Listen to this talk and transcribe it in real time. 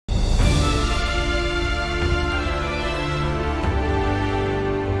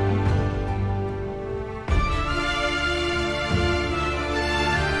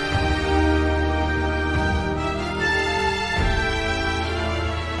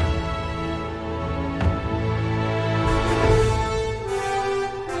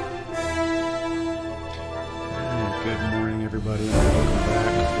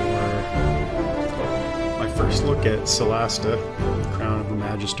look at Solasta, Crown of the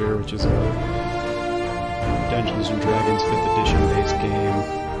Magister, which is a Dungeons & Dragons 5th edition based game.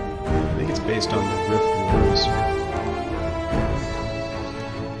 I think it's based on the Rift Wars.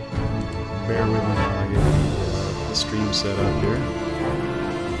 Bear with me while I get the stream set up here.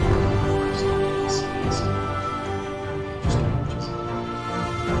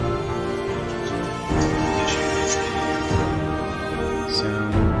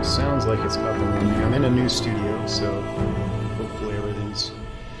 Sounds like it's up and running. I'm in a new studio, so hopefully everything's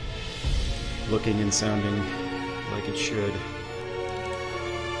looking and sounding like it should.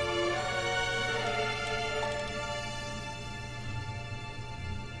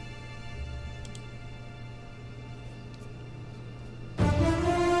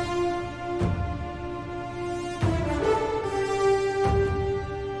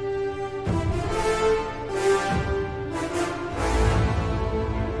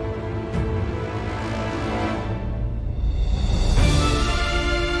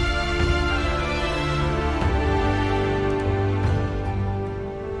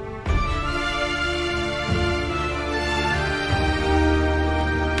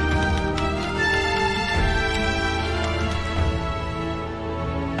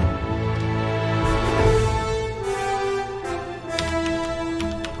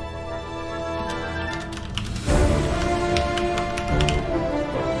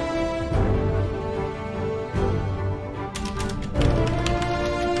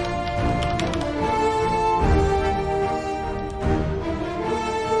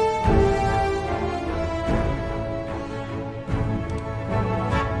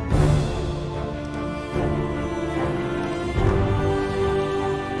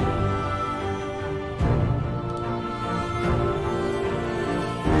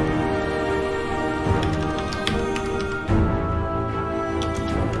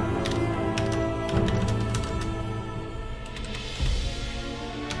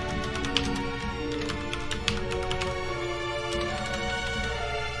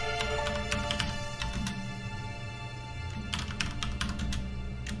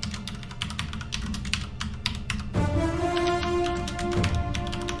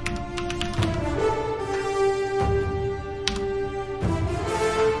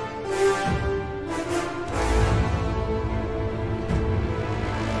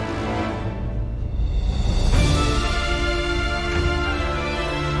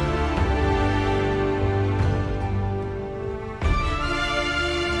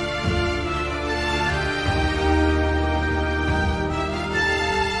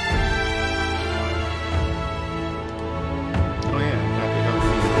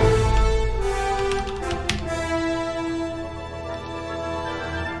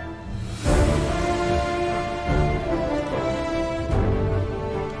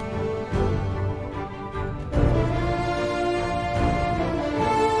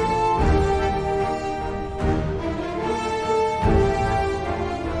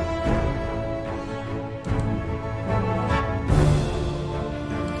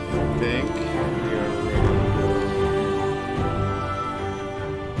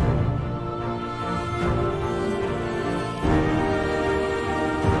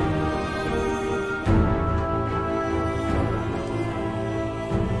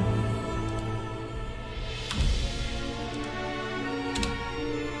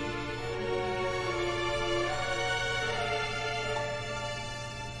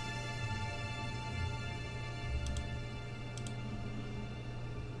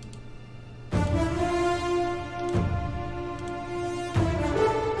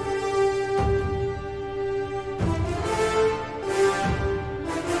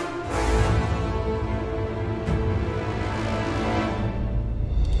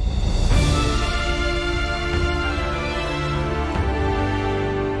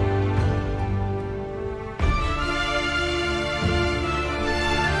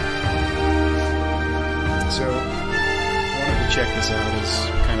 Check this out as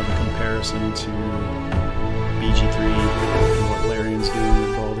kind of a comparison to BG3 and what Larian's doing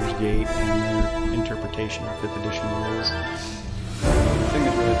with Baldur's Gate and their interpretation of 5th edition rules. The thing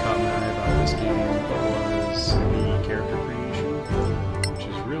that really caught my eye about this game was the character creation, which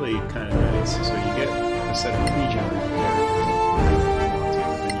is really kind of nice. So you get a set of pre-generated characters,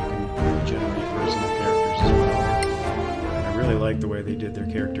 but then you can generate personal characters as well. And I really like the way they did their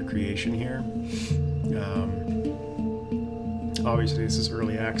character creation here. Obviously this is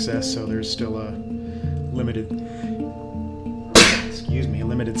early access, so there's still a limited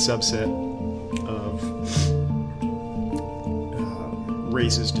subset of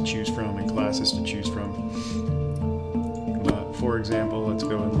races to choose from and classes to choose from. But for example, let's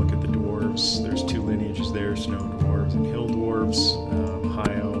go and look at the dwarves. There's two lineages there, snow dwarves and hill dwarves.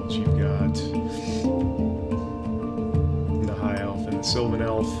 High elves, you've got the high elf and the sylvan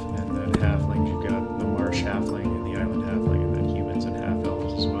elf, and then halflings, you've got the marsh halfling and the island halfling, and then humans and half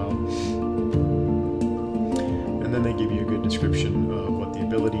elves as well. And then they give you a good description of what the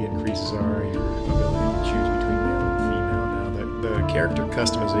ability increases are, your ability to choose between male and female. Now, the character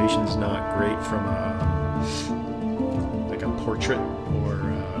customization is not great from a portrait or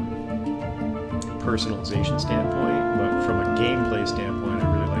personalization standpoint, but from a gameplay standpoint, I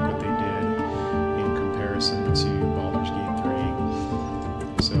really like what they did in comparison to Baldur's Gate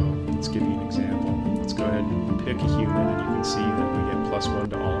 3. So let's give you an example. Let's go ahead and pick a human, and you can see that we get +1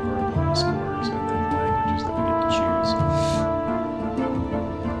 to all of our ability scores, and then the languages that we get to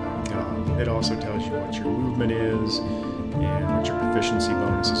choose. It also tells you what your movement is and what your proficiency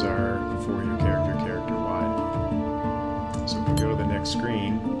bonuses are for your character character-wide. So if we go to the next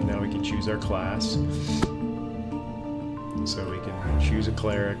screen, now we can choose our class. So we can choose a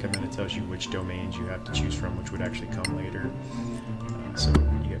cleric, and then it tells you which domains you have to choose from, which would actually come later. So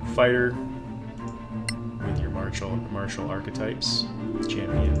you get fighter with your martial archetypes,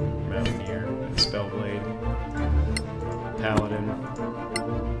 champion, mountaineer, and spellblade, paladin,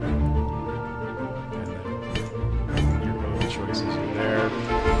 and then your mode choices are there,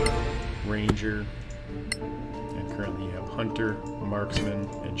 ranger. Currently you have Hunter, Marksman,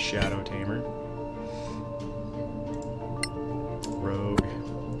 and Shadow Tamer. Rogue,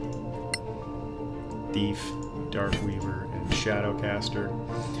 Thief, Darkweaver, and Shadowcaster.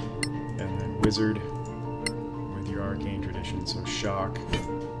 And then Wizard with your Arcane Tradition, so Shock,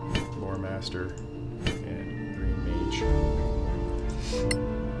 Lore Master, and Green Mage.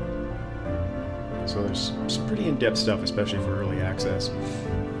 So there's some pretty in-depth stuff, especially for early access.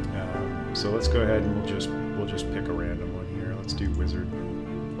 So let's go ahead and we'll just pick a random one here. Let's do Wizard.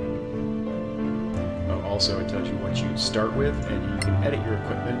 Also, it tells you what you start with, and you can edit your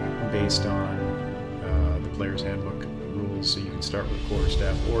equipment based on the player's handbook rules. So you can start with a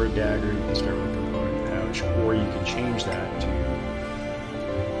quarterstaff or a dagger, you can start with a component pouch, or you can change that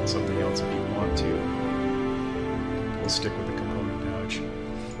to something else if you want to. We'll stick with the component pouch.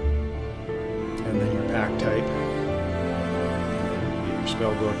 And then your pack type, your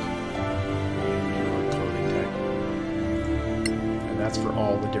spellbook, that's for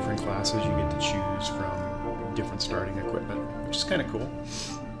all the different classes. You get to choose from different starting equipment, which is kind of cool.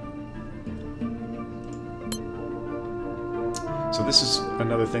 So this is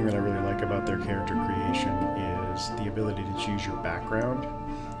another thing that I really like about their character creation is the ability to choose your background,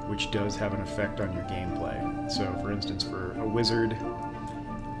 which does have an effect on your gameplay. So for instance, for a wizard,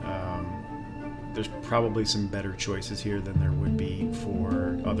 there's probably some better choices here than there would be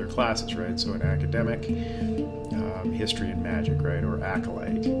for other classes, right? So an academic, history and magic, right? Or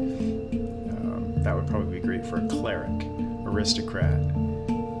acolyte. That would probably be great for a cleric, aristocrat.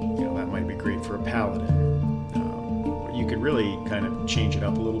 You know, that might be great for a paladin. But you could really kind of change it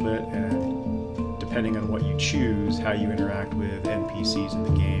up a little bit, and depending on what you choose, how you interact with NPCs in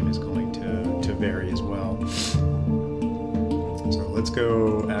the game is going to vary as well. So let's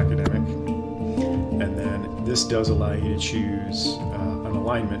go academic. And then this does allow you to choose an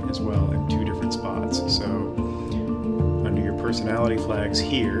alignment as well in 2 different spots. So under your personality flags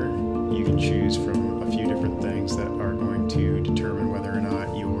here, you can choose from a few different things that are going to determine whether or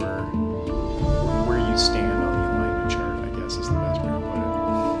not you're where you stand on the alignment chart, I guess is the best way to put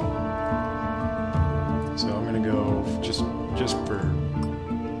it. So I'm going to go, just for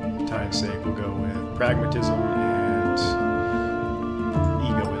time's sake, we'll go with pragmatism and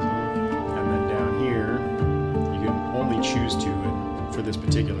egoism. Choose 2, and for this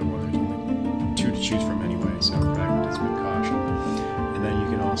particular one there's only 2 to choose from anyway, so pragmatism and caution. And then you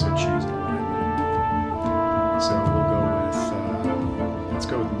can also choose an alignment. So we'll go with let's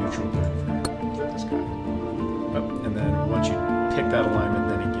go with neutral good for this guy. And then once you pick that alignment,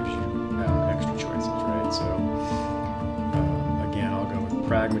 then it gives you extra choices, right? So again, I'll go with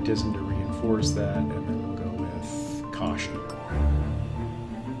pragmatism to reinforce that, and then we'll go with caution.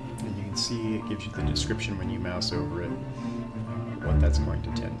 See, it gives you the description when you mouse over it, what that's going to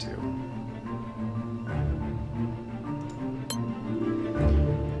tend to.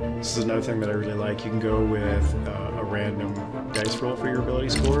 This is another thing that I really like. You can go with a random dice roll for your ability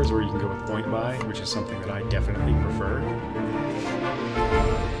scores, or you can go with point buy, which is something that I definitely prefer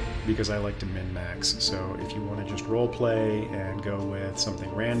because I like to min-max. So if you want to just role play and go with something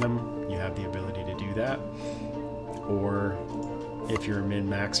random, you have the ability to do that. Or if you're a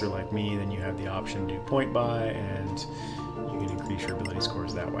min-maxer like me, then you have the option to do point buy, and you can increase your ability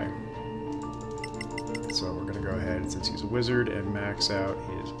scores that way. So we're going to go ahead, since he's a wizard, and max out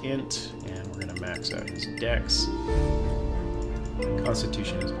his int, and we're going to max out his dex.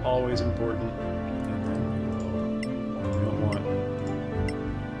 Constitution is always important, and then we don't want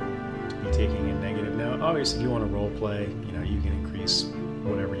to be taking a negative. Now, obviously, if you want to role play, you know, you can increase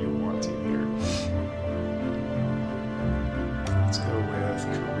whatever you want to here. Let's go with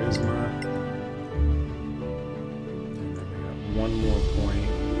charisma, and then we got one more point.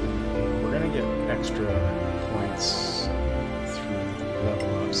 We're gonna get extra points through level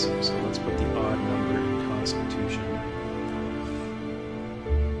ups, so let's put the odd number in Constitution.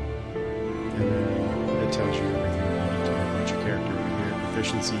 And then it tells you everything you need to know about your character over here.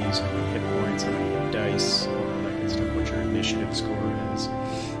 Proficiencies, how many hit points, how many dice, all that good stuff, what your initiative score is.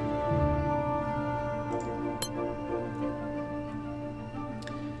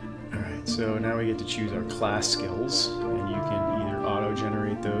 Alright, so now we get to choose our class skills, and you can either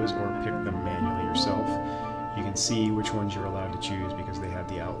auto-generate those or pick them manually yourself. You can see which ones you're allowed to choose because they have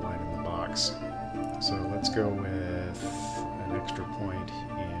the outline in the box. So let's go with an extra point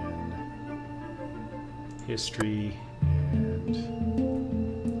in history and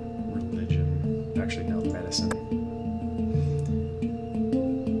religion. Actually, no, medicine.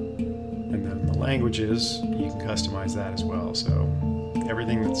 And then the languages, you can customize that as well. So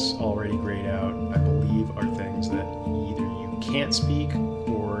everything that's already grayed out, I believe, are things that either you can't speak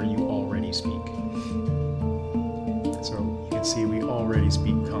or you already speak. So you can see we already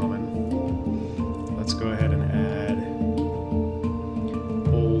speak Common. Let's go ahead and add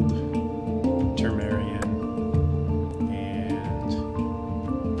Old Termarian, and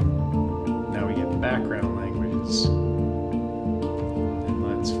now we get background languages. And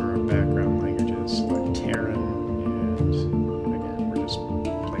let's, for our background languages, select Terran, and again, we're just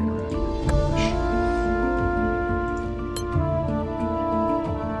playing around with English.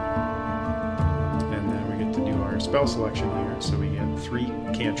 And then we get to do our spell selection here, so we get 3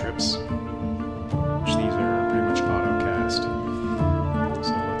 cantrips, which these are pretty much auto-cast.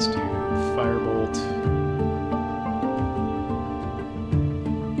 So let's do Firebolt,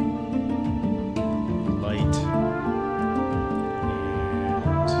 Light,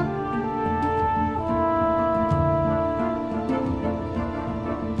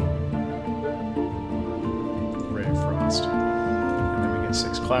 and Ray of Frost. And then we get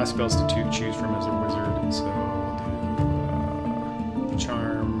 6 class spells to choose from as a wizard, so we'll do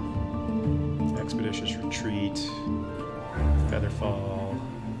Charm, Expeditious Retreat, Featherfall,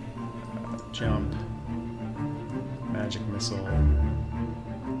 Jump, Magic Missile, and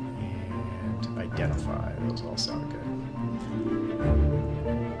Identify. Those all sound good.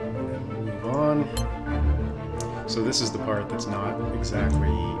 And we'll move on. So this is the part that's not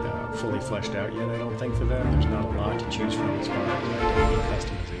exactly fully fleshed out yet, I don't think, for them. There's not a lot to choose from as far as identity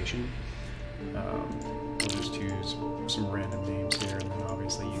customization. We'll just choose some random names here, and then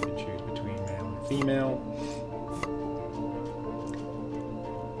obviously you can choose between male and female.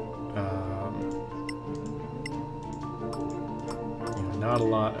 You know, not a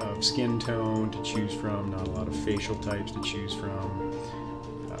lot of skin tone to choose from, not a lot of facial types to choose from,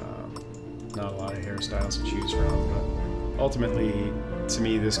 not a lot of hairstyles to choose from, but ultimately, to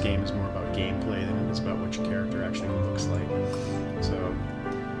me, this game is more about gameplay than it is about what your character actually looks like. So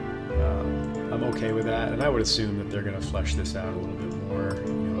I'm okay with that, and I would assume that they're going to flesh this out a little bit more,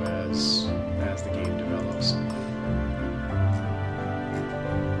 you know, as the game develops.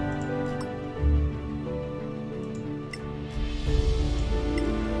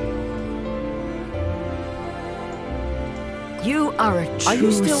 You are a true Are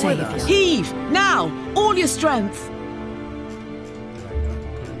you still savior. with us? Heave! Now! All your strength! Did I not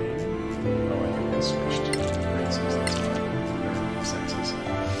put a name in? Oh, I think I switched races, that's fine. Or sexes.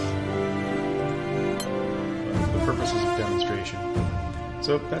 For the purposes of demonstration.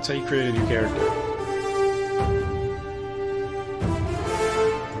 So that's how you create a new character. I'm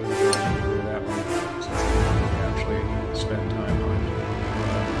going to go ahead and go to that one, since I actually spend time on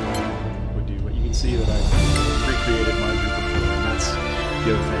would do. But you can see that I've recreated my group before, and that's the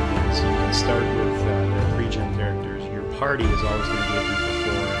other thing is you can start with their pre-gen characters. Your party is always going to be a group of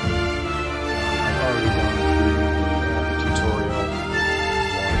 4. I've already gone through the tutorial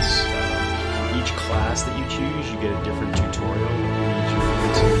once. For each class that you choose, you get a different tutorial that will lead you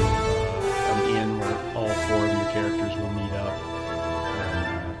into an inn where all 4 of your characters will meet up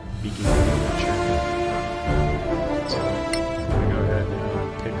and begin the adventure. So I'm going to go ahead and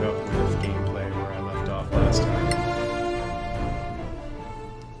pick up with gameplay where I left off last time.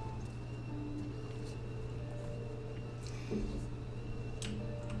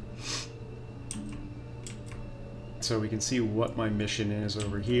 So we can see what my mission is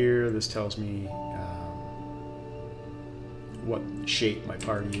over here. This tells me what shape my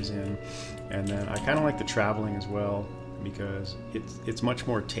party is in. And then I kind of like the traveling as well, because it's much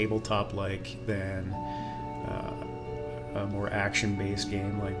more tabletop-like than a more action-based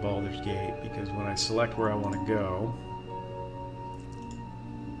game like Baldur's Gate, because when I select where I want to go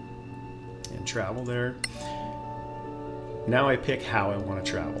and travel there, now I pick how I want to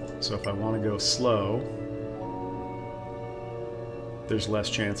travel. So if I want to go slow, there's less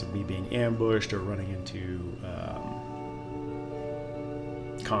chance of me being ambushed or running into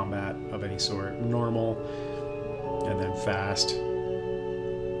combat of any sort. Normal and then fast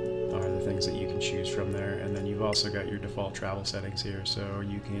are the things that you can choose from there. And then you've also got your default travel settings here, so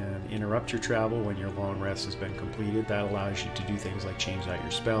you can interrupt your travel when your long rest has been completed. That allows you to do things like change out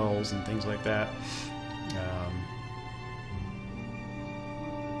your spells and things like that.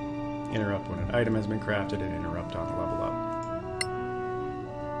 Interrupt when an item has been crafted, and interrupt on the level up.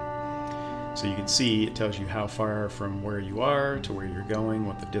 So you can see it tells you how far from where you are to where you're going,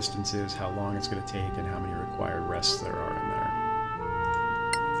 what the distance is, how long it's going to take, and how many required rests there are in there.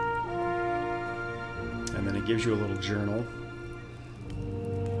 And then it gives you a little journal.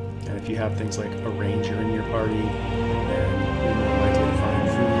 And if you have things like a ranger in your party, then you're more likely to find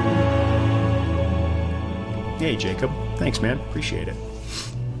food. Hey Jacob, thanks man, appreciate it.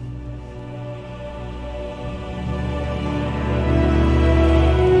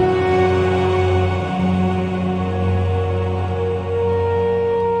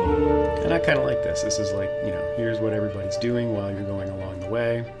 Kind of like this. This is like, you know, here's what everybody's doing while you're going along the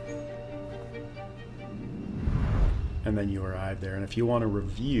way. And then you arrive there. And if you want to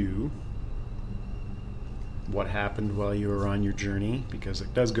review what happened while you were on your journey, because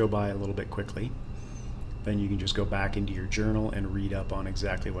it does go by a little bit quickly, then you can just go back into your journal and read up on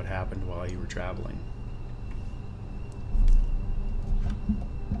exactly what happened while you were traveling.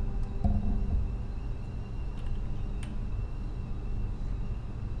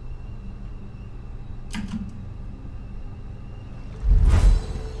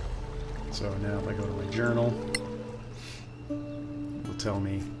 So now if I go to my journal, it will tell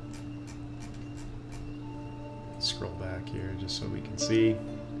me, scroll back here just so we can see.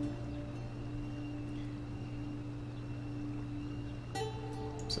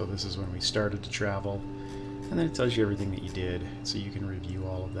 So this is when we started to travel, and then it tells you everything that you did, so you can review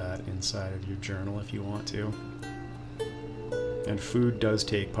all of that inside of your journal if you want to. And food does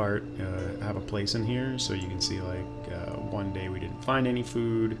take part, have a place in here, so you can see like one day we didn't find any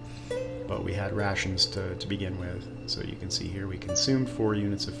food, but we had rations to begin with. So you can see here we consumed 4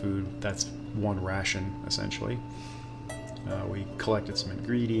 units of food. That's 1 ration, essentially. We collected some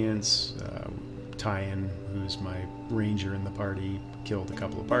ingredients. Tyan, who's my ranger in the party, killed a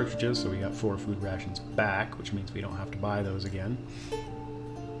couple of partridges, so we got 4 food rations back, which means we don't have to buy those again.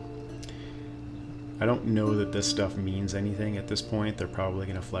 I don't know that this stuff means anything at this point. They're probably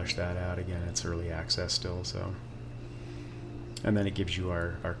going to flesh that out again. It's early access still, so... And then it gives you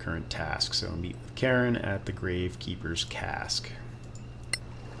our current task. So meet with Karen at the Gravekeeper's Cask.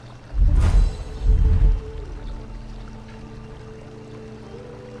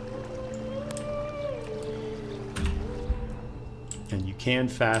 And you can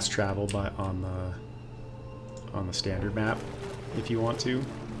fast travel on the standard map if you want to.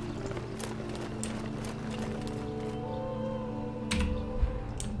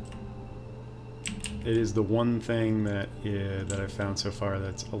 It is the one thing that I've found so far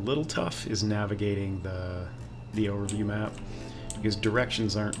that's a little tough, is navigating the overview map, because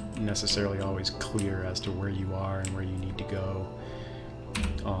directions aren't necessarily always clear as to where you are and where you need to go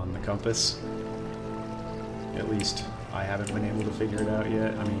on the compass. At least I haven't been able to figure it out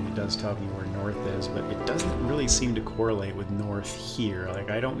yet. I mean, it does tell me where north is, but it doesn't really seem to correlate with north here.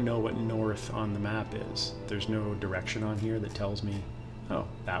 Like, I don't know what north on the map is. There's no direction on here that tells me, oh,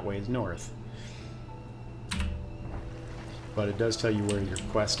 that way is north. But it does tell you where your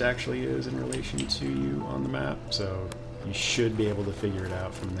quest actually is in relation to you on the map, so you should be able to figure it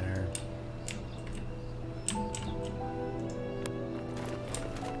out from there.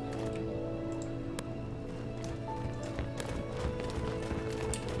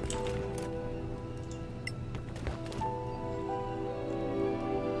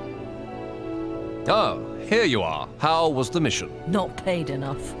 Oh, here you are. How was the mission? Not paid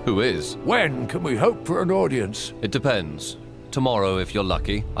enough. Who is? When can we hope for an audience? It depends. Tomorrow, if you're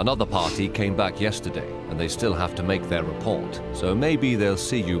lucky. Another party came back yesterday, and they still have to make their report. So maybe they'll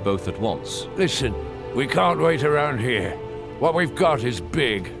see you both at once. Listen, we can't wait around here. What we've got is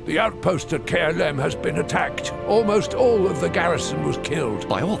big. The outpost at KLM has been attacked. Almost all of the garrison was killed.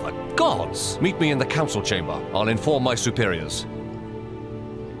 By all the gods! Meet me in the council chamber. I'll inform my superiors.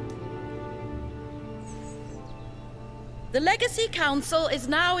 The Legacy Council is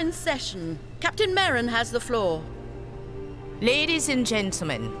now in session. Captain Merrin has the floor. Ladies and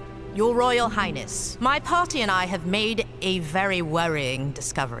gentlemen, Your Royal Highness, my party and I have made a very worrying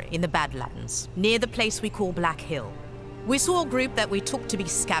discovery in the Badlands, near the place we call Black Hill. We saw a group that we took to be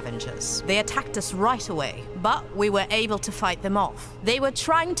scavengers. They attacked us right away, but we were able to fight them off. They were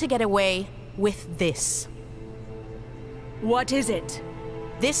trying to get away with this. What is it?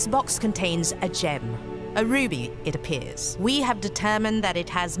 This box contains a gem. A ruby, it appears. We have determined that it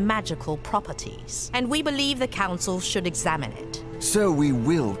has magical properties, and we believe the Council should examine it. So we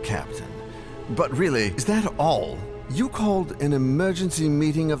will, Captain. But really, is that all? You called an emergency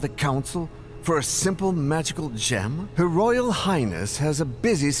meeting of the Council for a simple magical gem? Her Royal Highness has a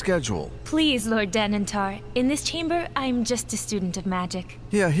busy schedule. Please, Lord Denantar. In this chamber, I'm just a student of magic.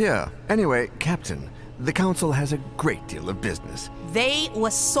 Here. Anyway, Captain, the Council has a great deal of business. They were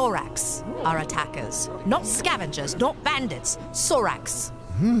Sorax, our attackers. Not scavengers, not bandits. Sorax.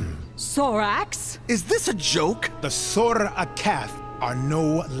 Sorax? Is this a joke? The Sora Akath are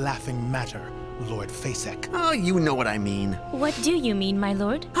no laughing matter, Lord Fasek. Oh, you know what I mean. What do you mean, my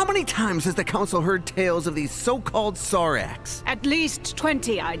lord? How many times has the Council heard tales of these so-called Sorax? At least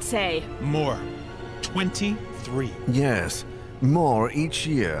 20, I'd say. More. 23. Yes, more each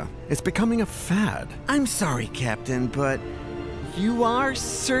year. It's becoming a fad. I'm sorry, Captain, but you are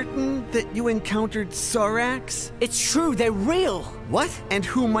certain that you encountered Sorax? It's true, they're real. What? And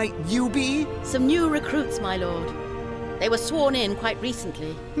who might you be? Some new recruits, my lord. They were sworn in quite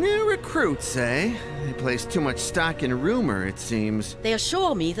recently. New recruits, eh? They place too much stock in rumor, it seems. They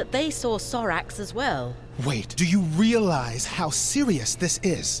assure me that they saw Sorax as well. Wait, do you realize how serious this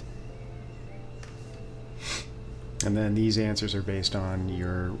is? And then these answers are based on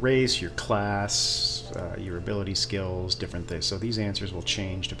your race, your class, your ability skills, different things. So these answers will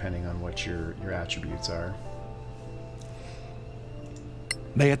change depending on what your attributes are.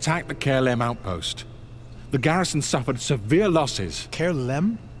 They attacked the Kerlem outpost. The garrison suffered severe losses.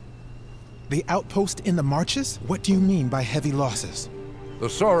 Kerlem? The outpost in the marches? What do you mean by heavy losses? The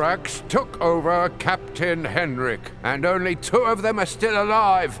Sorax took over Captain Henrik, and only 2 of them are still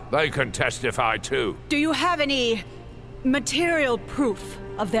alive. They can testify too. Do you have any material proof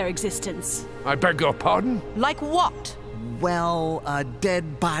of their existence? I beg your pardon? Like what? Well, a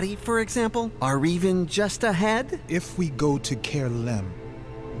dead body, for example? Or even just a head? If we go to Kerlem,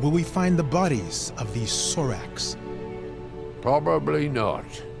 will we find the bodies of these Sorax? Probably not.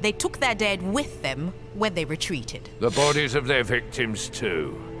 They took their dead with them when they retreated. The bodies of their victims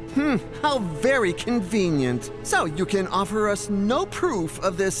too. How very convenient. So you can offer us no proof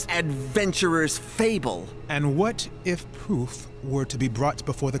of this adventurer's fable. And what if proof were to be brought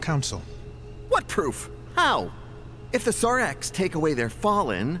before the Council? What proof? How? If the Sorax take away their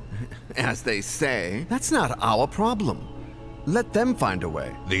fallen, as they say, that's not our problem. Let them find a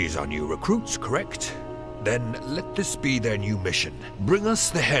way. These are new recruits, correct? Then let this be their new mission. Bring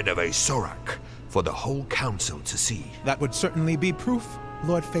us the head of a Sorak for the whole council to see. That would certainly be proof,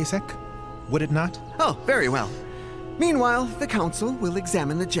 Lord Fasek, would it not? Oh, very well. Meanwhile, the council will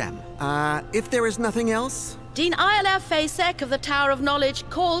examine the gem. If there is nothing else... Dean Ayala Fasek of the Tower of Knowledge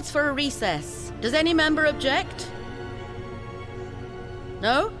calls for a recess. Does any member object?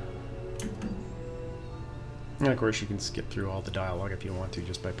 No? And of course you can skip through all the dialogue if you want to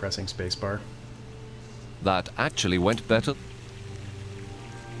just by pressing spacebar. That actually went better.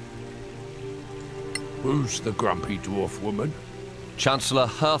 Who's the grumpy dwarf woman? Chancellor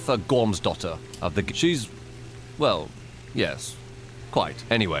Hertha Gormsdotter of the... She's... well, yes. Quite.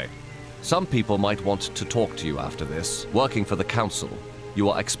 Anyway, some people might want to talk to you after this. Working for the Council, you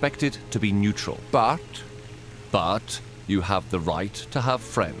are expected to be neutral. But you have the right to have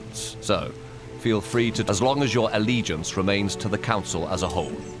friends. So, feel free to... as long as your allegiance remains to the Council as a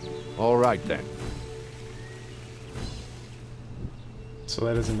whole. All right, then. So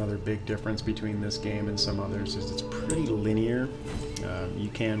that is another big difference between this game and some others, is it's pretty linear. You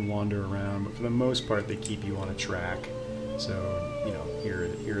can wander around, but for the most part they keep you on a track. So, you know,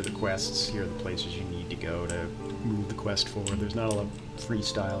 here are the quests, here are the places you need to go to move the quest forward. There's not a lot of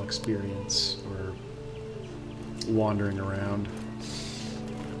freestyle experience or wandering around.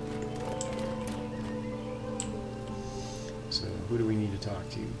 So who do we need to talk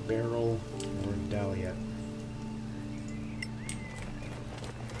to? Beryl or Dahlia?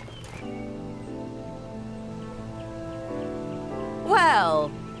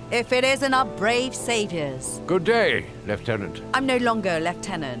 Well, if it isn't our brave saviors. Good day, Lieutenant. I'm no longer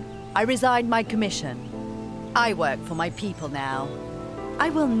Lieutenant. I resigned my commission. I work for my people now. I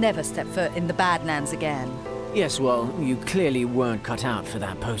will never step foot in the Badlands again. Yes, well, you clearly weren't cut out for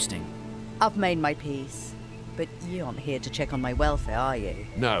that posting. I've made my peace. But you aren't here to check on my welfare, are you?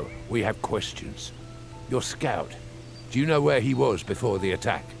 No, we have questions. Your scout, do you know where he was before the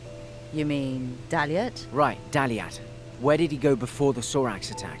attack? You mean Daliot? Right, Daliat. Where did he go before the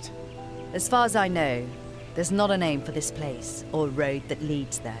Sorax attacked? As far as I know, there's not a name for this place or road that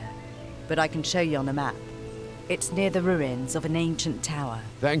leads there. But I can show you on a map. It's near the ruins of an ancient tower.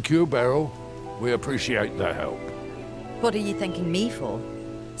 Thank you, Beryl. We appreciate the help. What are you thanking me for?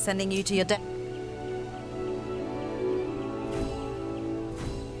 Sending you to your death?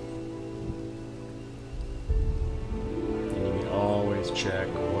 And you can always check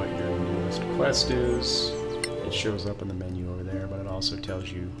what your newest quest is. It shows up in the menu over there, but it also tells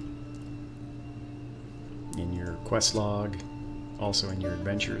you in your quest log, also in your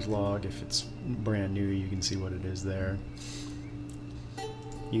adventures log. If it's brand new, you can see what it is there.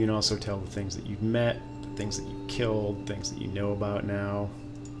 You can also tell the things that you've met, the things that you've killed, things that you know about now,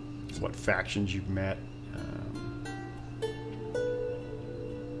 what factions you've met,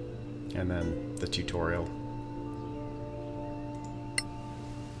 and then the tutorial.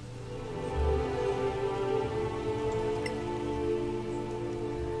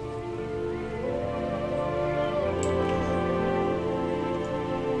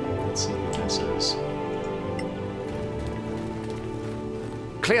 Let's see what this is.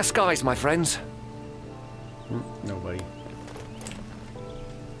 Clear skies, my friends. Nobody.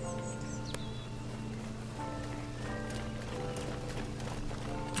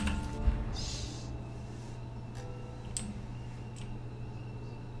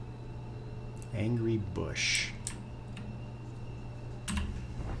 Angry bush.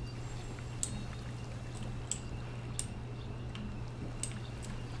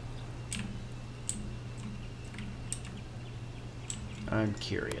 I'm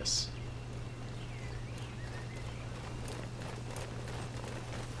curious.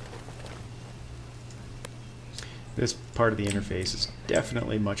 This part of the interface is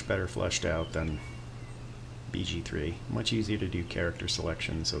definitely much better fleshed out than BG3. Much easier to do character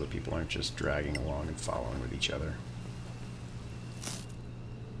selection so that people aren't just dragging along and following with each other.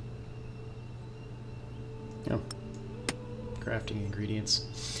 Oh. Crafting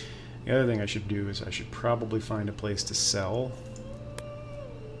ingredients. The other thing I should do is I should probably find a place to sell.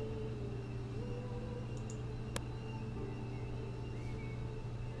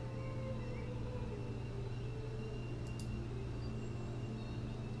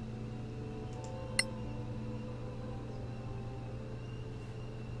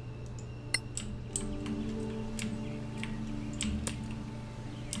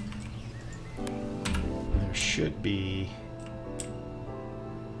 Should be,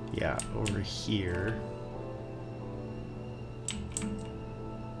 yeah, over here.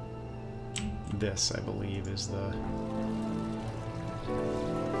 This, I believe, is the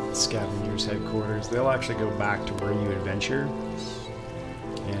scavengers' headquarters. They'll actually go back to where you adventure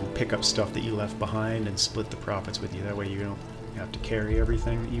and pick up stuff that you left behind and split the profits with you. That way you don't have to carry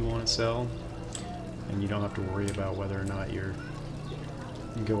everything that you want to sell, and you don't have to worry about whether or not you're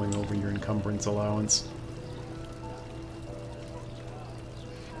going over your encumbrance allowance.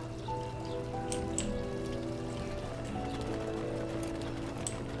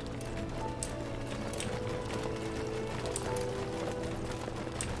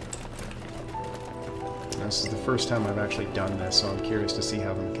 This is the first time I've actually done this, so I'm curious to see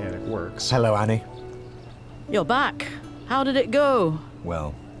how the mechanic works. Hello, Annie. You're back. How did it go?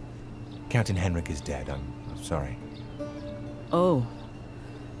 Well, Captain Henrik is dead. I'm sorry. Oh.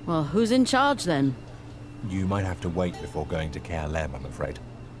 Well, who's in charge then? You might have to wait before going to KLM, I'm afraid.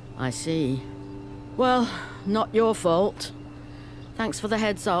 I see. Well, not your fault. Thanks for the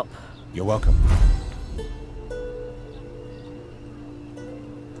heads up. You're welcome.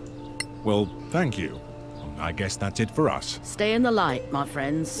 Well, thank you. I guess that's it for us. Stay in the light, my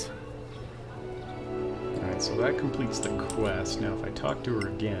friends. Alright, so that completes the quest. Now, if I talk to her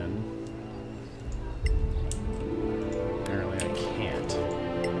again... Apparently I can't.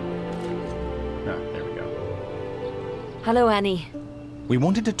 Ah, there we go. Hello, Annie. We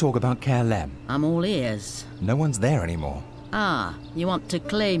wanted to talk about KLM. I'm all ears. No one's there anymore. Ah, you want to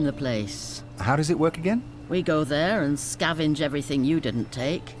claim the place. How does it work again? We go there and scavenge everything you didn't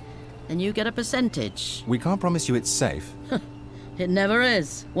take. Then you get a percentage. We can't promise you it's safe. It never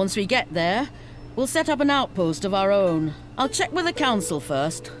is. Once we get there, we'll set up an outpost of our own. I'll check with the council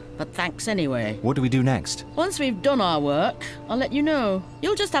first, but thanks anyway. What do we do next? Once we've done our work, I'll let you know.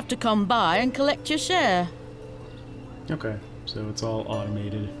 You'll just have to come by and collect your share. Okay, so it's all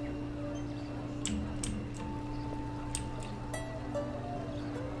automated.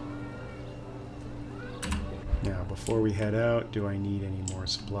 Now, before we head out, do I need any more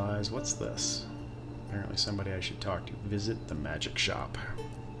supplies? What's this? apparently somebody I should talk to. Visit the magic shop.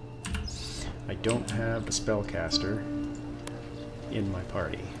 I don't have a spellcaster in my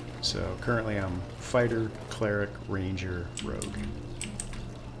party, so currently I'm fighter, cleric, ranger, rogue.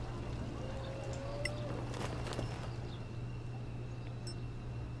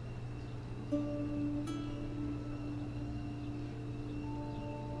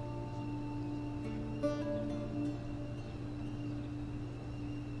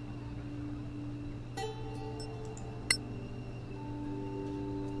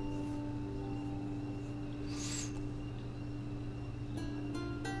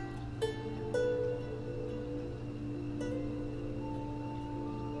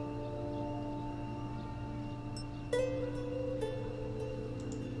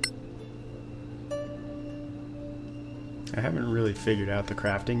 I haven't really figured out the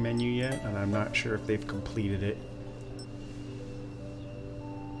crafting menu yet, and I'm not sure if they've completed it.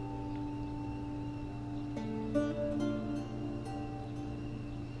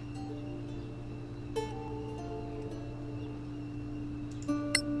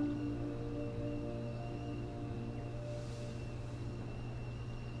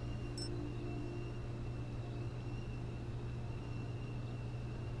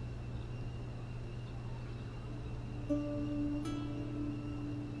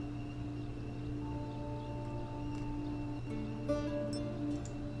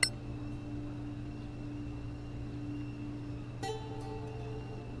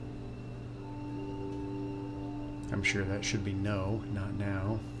 I'm sure that should be no, not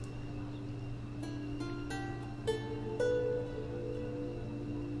now.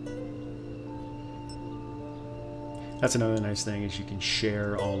 That's another nice thing, is you can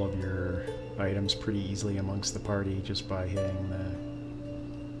share all of your items pretty easily amongst the party just by hitting the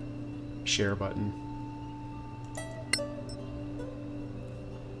share button.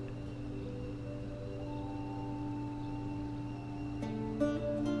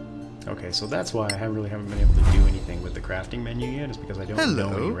 Okay, so that's why I really haven't been able to do anything with the crafting menu yet, is because I don't know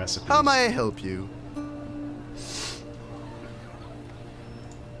any recipes. How may I help you?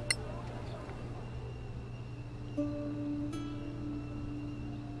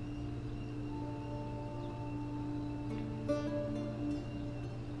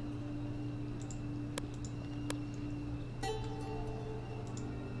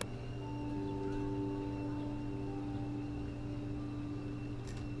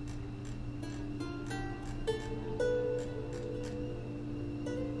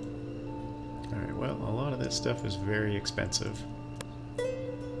 Well, a lot of this stuff is very expensive.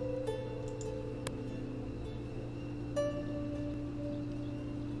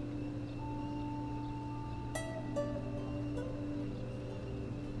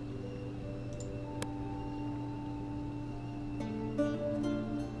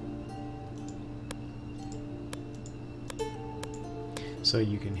 So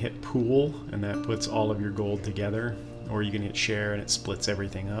you can hit pool, and that puts all of your gold together, or you can hit share and it splits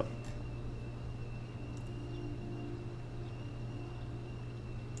everything up.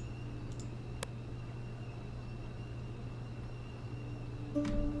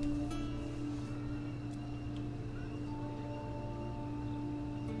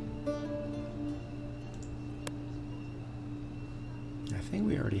 I think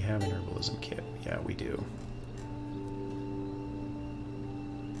we already have an herbalism kit. Yeah, we do.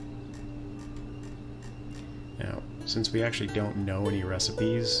 Now, since we actually don't know any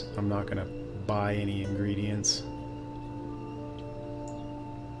recipes, I'm not going to buy any ingredients.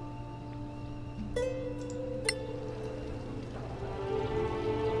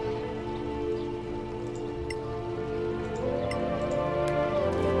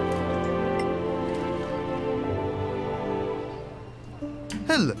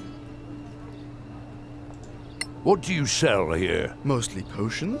 Hello. What do you sell here? Mostly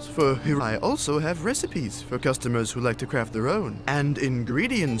potions, for who I also have recipes for customers who like to craft their own. And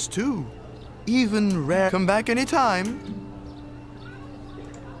ingredients, too. Even rare. Come back anytime.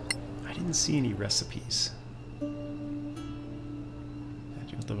 I didn't see any recipes.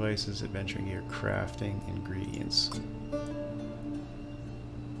 Magical devices, adventuring gear, crafting, ingredients.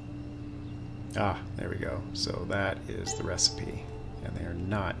 Ah, there we go. So that is the recipe. And they are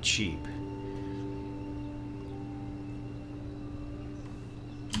not cheap.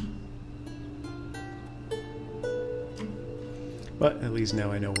 But at least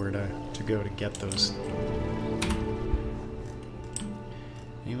now I know where to go to get those.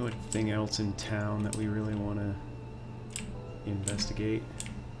 Anything else in town that we really want to investigate?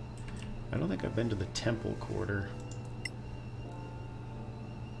 I don't think I've been to the Temple Quarter.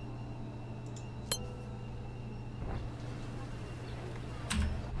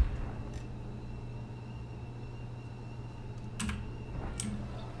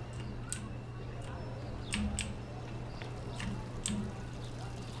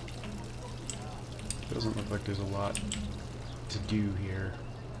 Doesn't look like there's a lot to do here.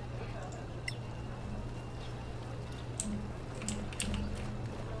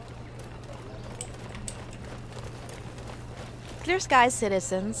 Clear skies,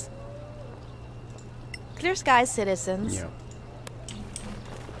 citizens. Clear skies, citizens. Yeah.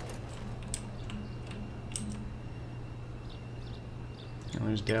 And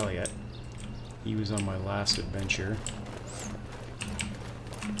there's Galliot. He was on my last adventure.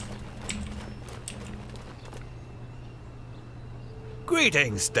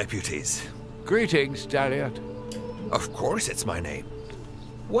 Greetings, deputies. Greetings, Galliot. Of course it's my name.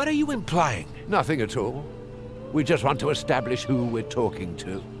 What are you implying? Nothing at all. We just want to establish who we're talking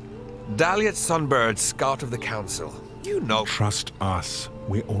to. Galliot Sunbird, Scout of the Council. You know... Trust us.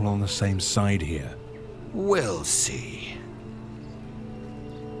 We're all on the same side here. We'll see.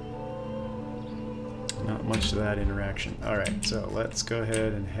 Not much to that interaction. Alright, so let's go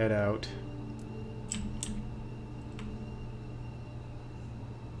ahead and head out.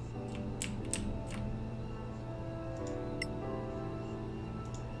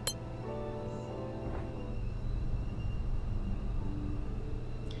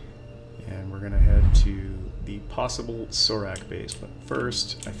 And we're going to head to the possible Sorak base. But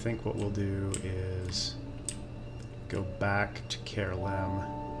first, I think what we'll do is go back to Kerlem.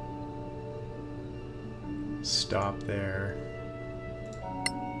 Stop there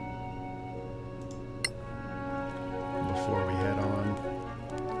before we head on.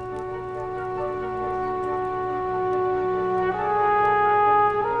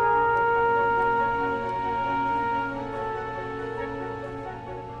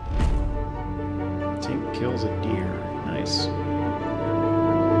 Tink kills a deer. Nice.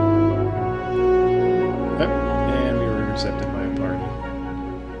 Oh, and we were intercepted by a party.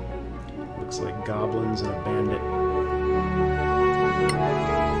 Looks like goblins and a bandit.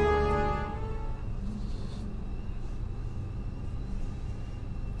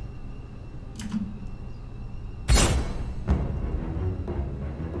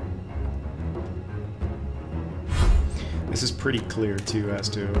 This is pretty clear too as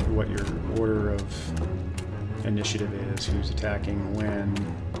to what your order of initiative is, who's attacking when.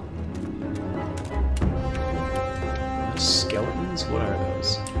 Skeletons? What are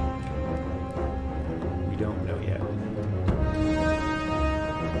those? We don't know yet.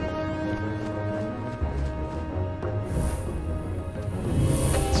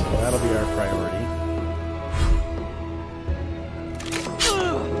 So that'll be our priority.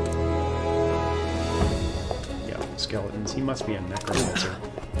 Yeah, skeletons. He must be a necromancer.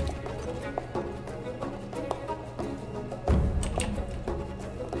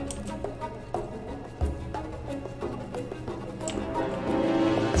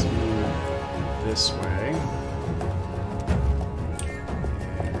 This way,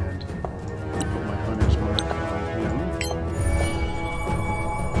 and put my hunter's mark on him.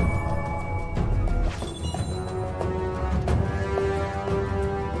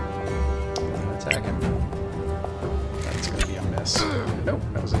 Attack him. That's going to be a miss. Nope,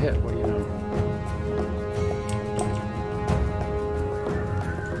 that was a hit. What do you know?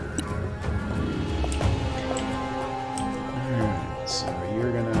 Alright, so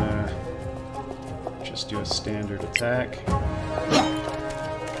you're going to just do a standard attack.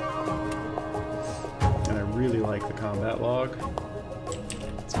 And I really like the combat log.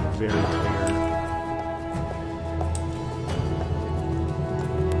 It's very clear.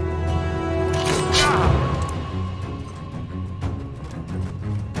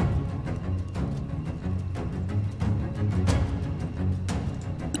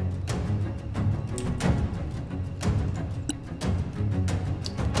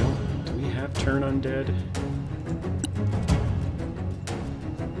 Turn undead?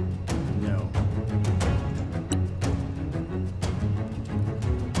 No.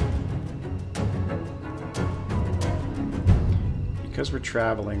 Because we're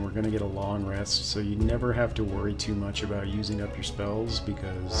traveling, we're going to get a long rest, so you never have to worry too much about using up your spells,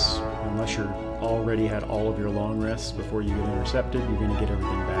 because unless you're already had all of your long rests before you get intercepted, you're going to get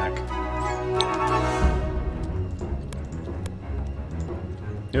everything back.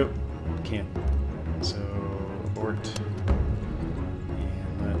 Nope. Can't. So, abort.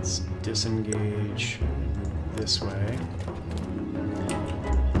 And let's disengage this way.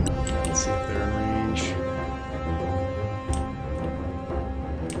 Let's see if they're in range.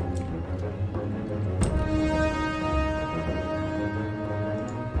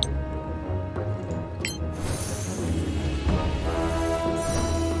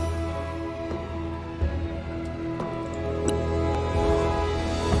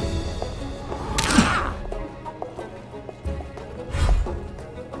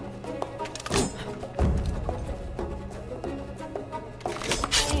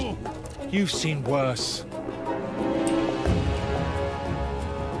 You've seen worse.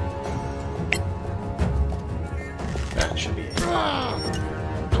 That should be it.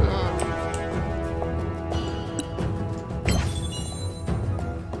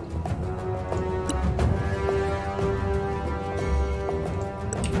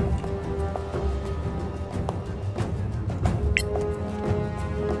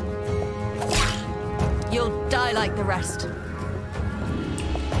 You'll die like the rest.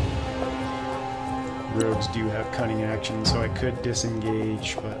 Rogues do have cunning action, so I could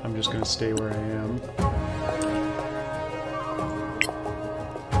disengage, but I'm just going to stay where I am.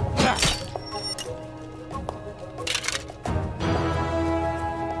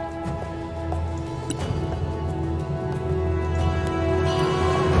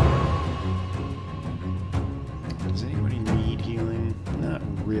 Does anybody need healing? Not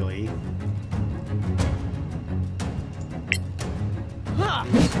really.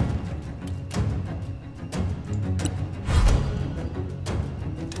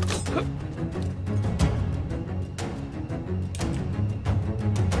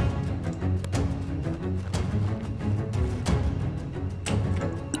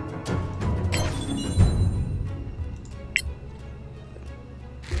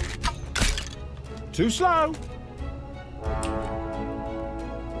 Too slow.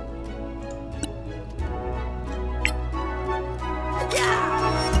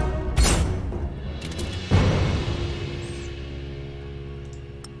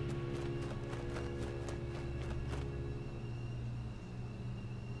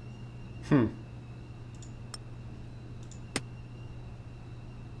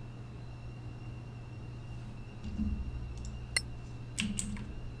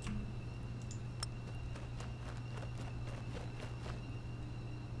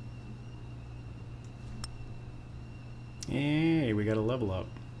 Hey, we got a level up.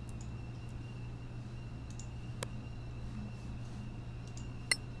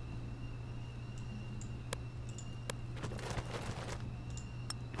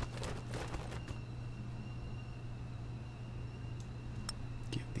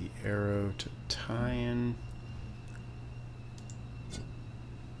 Give the arrow to Tyan.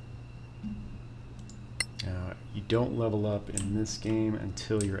 Now, you don't level up in this game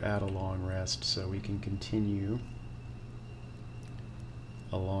until you're at a long rest, so we can continue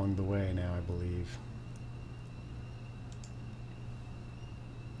along the way now, I believe.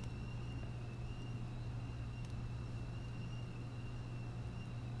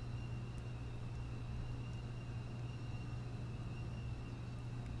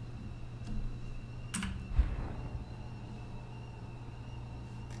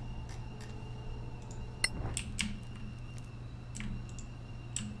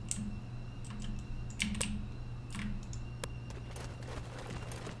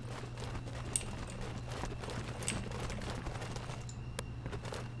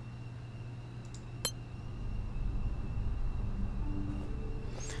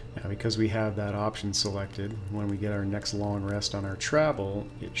 Now, because we have that option selected, when we get our next long rest on our travel,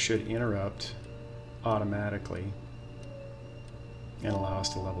 it should interrupt automatically and allow us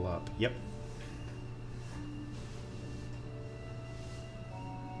to level up. Yep.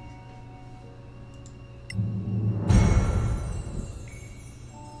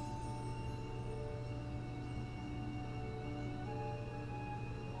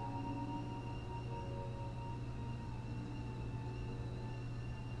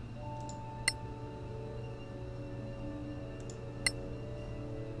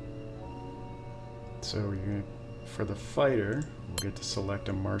 So we're gonna, for the fighter, we'll get to select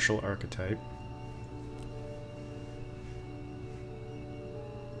a martial archetype.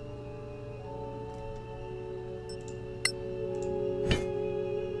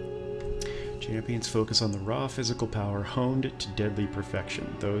 Champions focus on the raw physical power honed to deadly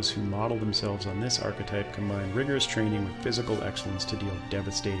perfection. Those who model themselves on this archetype combine rigorous training with physical excellence to deal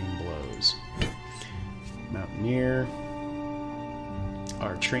devastating blows. Mountaineer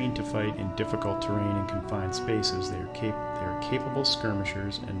are trained to fight in difficult terrain and confined spaces. They are capable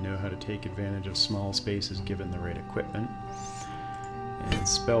skirmishers and know how to take advantage of small spaces given the right equipment. And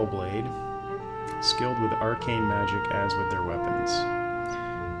Spellblade, skilled with arcane magic as with their weapons.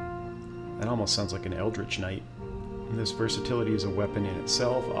 That almost sounds like an Eldritch Knight. This versatility is a weapon in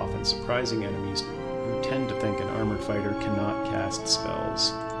itself, often surprising enemies who tend to think an armored fighter cannot cast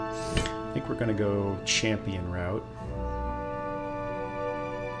spells. I think we're going to go champion route.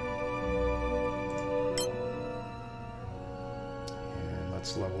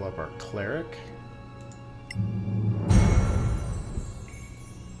 Let's level up our cleric.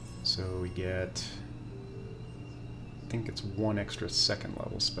 So we get, I think it's one extra second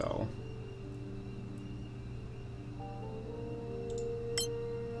level spell.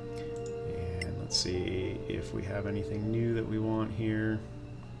 see if we have anything new that we want here.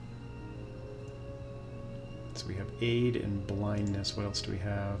 So we have aid and blindness. What else do we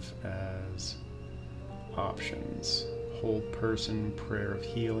have as options? Hold person, prayer of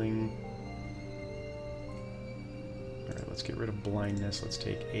healing. Alright, let's get rid of blindness. Let's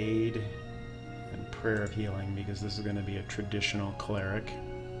take aid and prayer of healing because this is going to be a traditional cleric.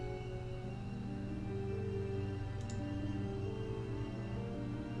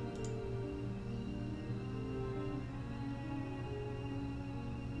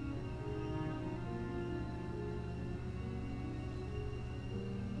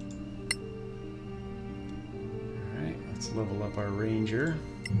 Level up our ranger.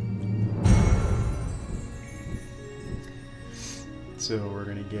 So we're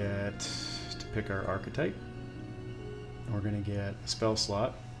going to get to pick our archetype. We're going to get a spell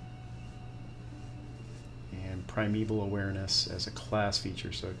slot and primeval awareness as a class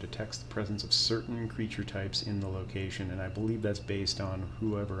feature, so it detects the presence of certain creature types in the location, and I believe that's based on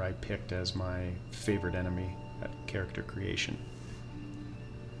whoever I picked as my favorite enemy at character creation.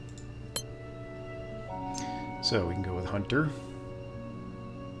 So we can go with Hunter.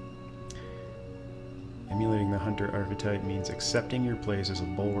 Emulating the Hunter archetype means accepting your place as a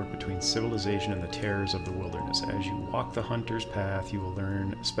bulwark between civilization and the terrors of the wilderness. As you walk the Hunter's path, you will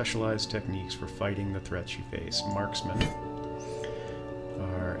learn specialized techniques for fighting the threats you face. Marksmen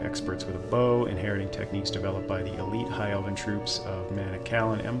are experts with a bow, inheriting techniques developed by the elite High Elven troops of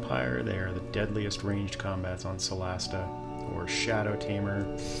Manicalan Empire. They are the deadliest ranged combats on Solasta. Or Shadow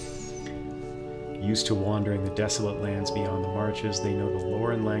Tamer. Used to wandering the desolate lands beyond the marches, they know the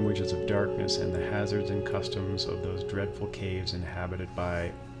lore and languages of darkness and the hazards and customs of those dreadful caves inhabited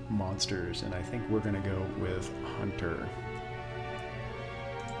by monsters. And I think we're going to go with Hunter.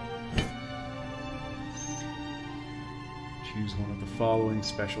 Choose one of the following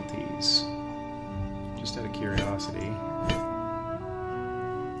specialties. Just out of curiosity. In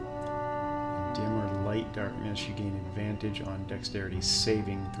dim or light darkness, you gain advantage on dexterity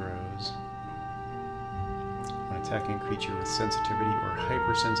saving throws. When attacking a creature with sensitivity or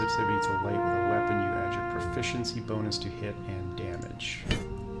hypersensitivity to light with a weapon, you add your proficiency bonus to hit and damage.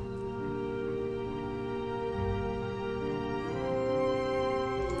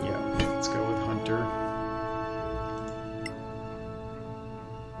 Yeah, let's go with Hunter.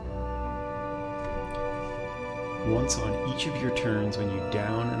 Once on each of your turns, when you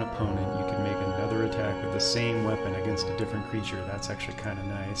down an opponent, you can make another attack with the same weapon against a different creature. That's actually kind of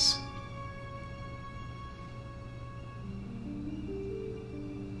nice.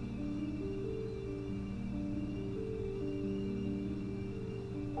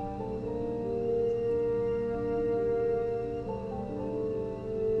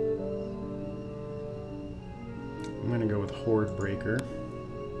 I'm going to go with Horde Breaker.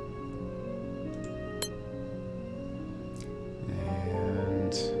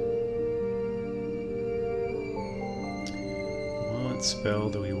 And what spell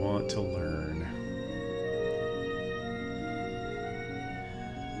do we want to learn?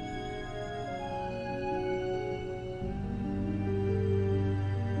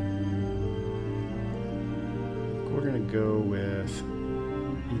 We're going to go with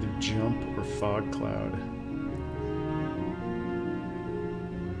either Jump or Fog Cloud.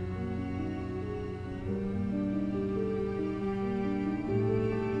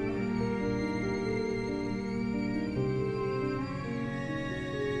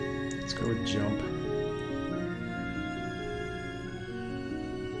 Let's go with Jump.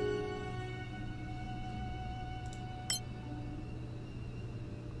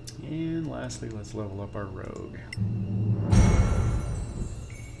 And lastly, let's level up our Rogue.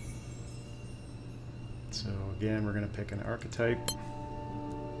 So again, we're going to pick an archetype.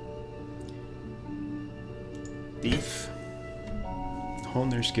 Thief. Hone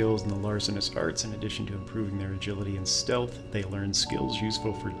their skills in the larcenous arts. In addition to improving their agility and stealth, they learn skills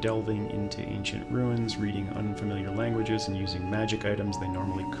useful for delving into ancient ruins, reading unfamiliar languages, and using magic items they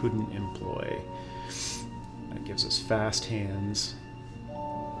normally couldn't employ. That gives us fast hands.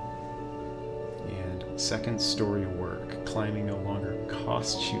 And second story work. Climbing no longer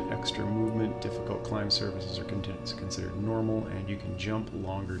costs you extra movement. Difficult climb surfaces are considered normal, and you can jump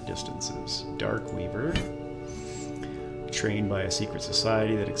longer distances. Dark Weaver. Trained by a secret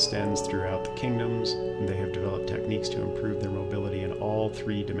society that extends throughout the kingdoms, they have developed techniques to improve their mobility in all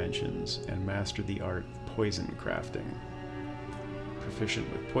 3 dimensions and mastered the art of poison crafting. Proficient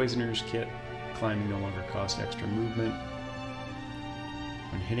with Poisoner's Kit, climbing no longer costs extra movement.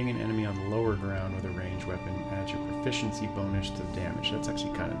 When hitting an enemy on lower ground with a ranged weapon, add your proficiency bonus to the damage. That's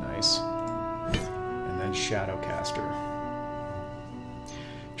actually kind of nice. And then Shadowcaster.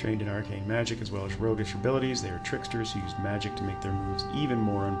 Trained in arcane magic as well as roguish abilities, they are tricksters who use magic to make their moves even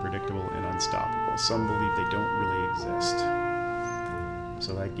more unpredictable and unstoppable. Some believe they don't really exist.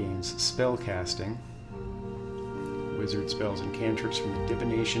 So that gains spell casting, wizard spells and cantrips from the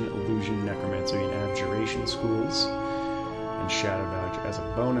divination, illusion, necromancy, and abjuration schools, and shadow dodge. As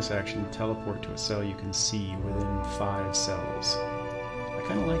a bonus action, teleport to a cell you can see within 5 cells. I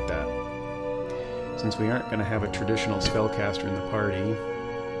kind of like that. Since we aren't going to have a traditional spellcaster in the party,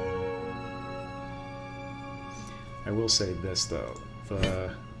 I will say this though,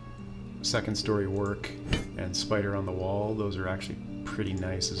 the second story work and spider on the wall, those are actually pretty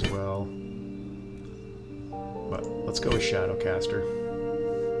nice as well. But let's go with Shadowcaster.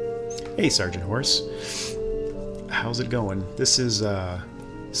 Hey Sergeant Horse, how's it going? This is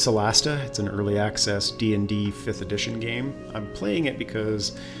Solasta. It's an early access D&D 5th edition game. I'm playing it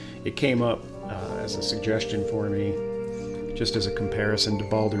because it came up as a suggestion for me, just as a comparison to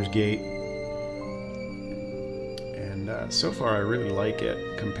Baldur's Gate. So far I really like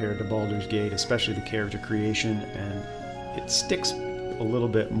it compared to Baldur's Gate, especially the character creation, and it sticks a little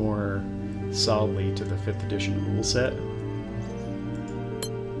bit more solidly to the 5th edition rule set.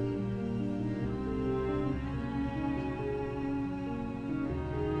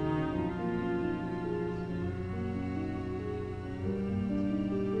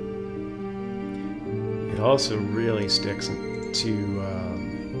 It also really sticks to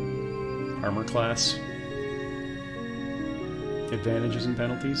armor class advantages and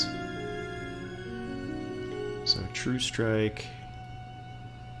penalties. So True Strike,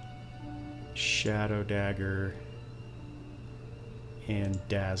 Shadow Dagger, and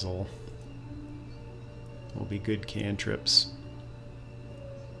Dazzle will be good cantrips.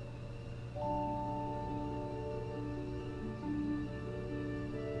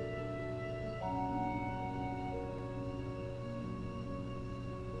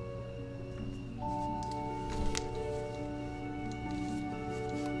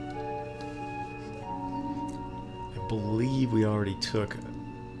 I believe we already took...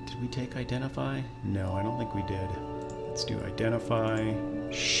 Did we take Identify? No, I don't think we did. Let's do Identify,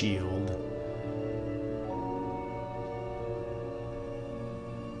 Shield.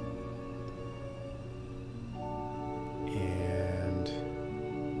 And...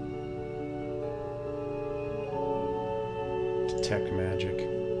 Detect Magic.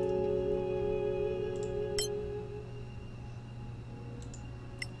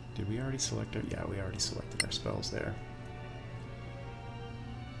 Did we already select our... Yeah, we already selected our spells there.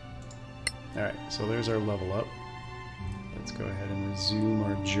 Alright, so there's our level up. Let's go ahead and resume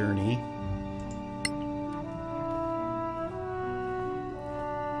our journey.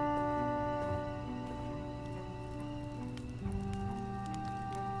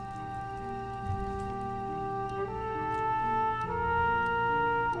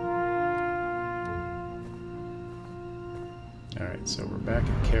 Alright, so we're back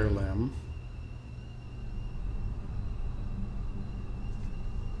at Caerlem.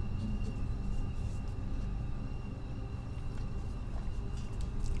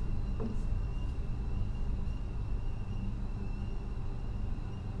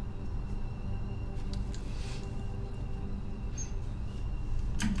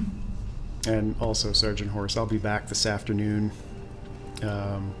 And also, Sergeant Horse, I'll be back this afternoon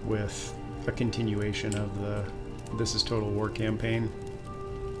with a continuation of the This is Total War campaign.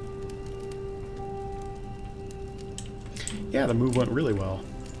 Yeah, the move went really well.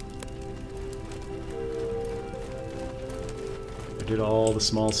 I did all the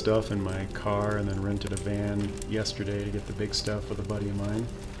small stuff in my car and then rented a van yesterday to get the big stuff with a buddy of mine.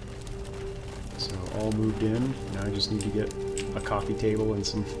 So all moved in. Now I just need to get a coffee table and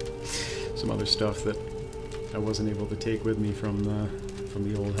some other stuff that I wasn't able to take with me from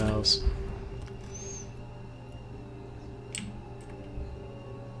the old house.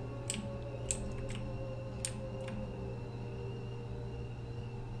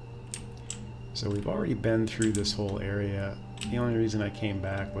 So we've already been through this whole area. The only reason I came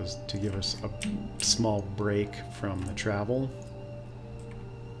back was to give us a small break from the travel.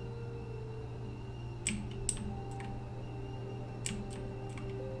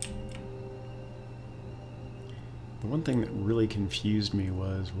 The one thing that really confused me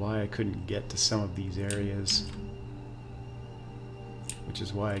was why I couldn't get to some of these areas, which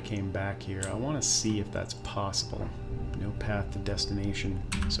is why I came back here. I want to see if that's possible. No path to destination.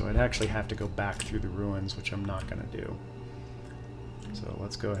 So I'd actually have to go back through the ruins, which I'm not going to do. So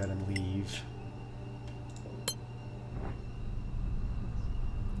let's go ahead and leave.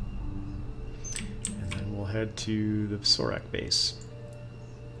 And then we'll head to the Sorak base.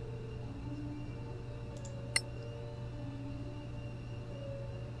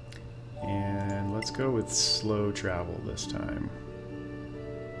 Let's go with slow travel this time.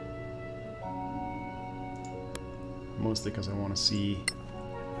 Mostly because I want to see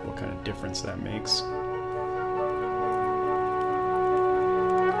what kind of difference that makes.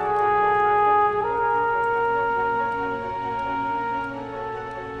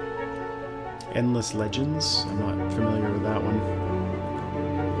 Endless Legends. I'm not familiar with that one.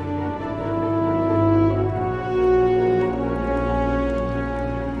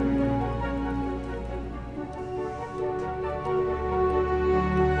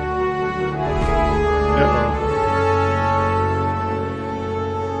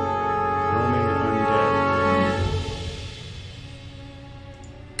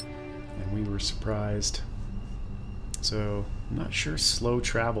 Surprised. So, I'm not sure slow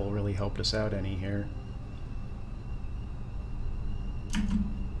travel really helped us out any here.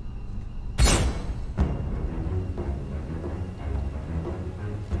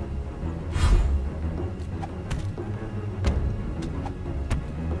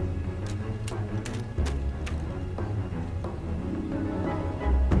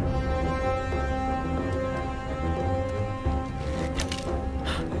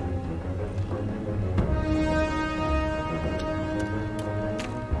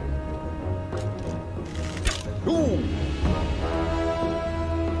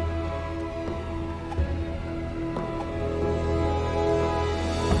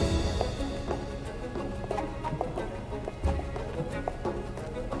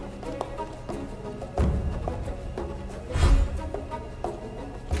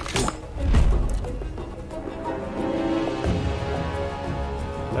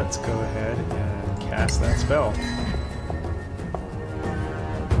 Let's go ahead and cast that spell.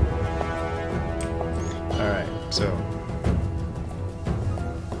 Alright, so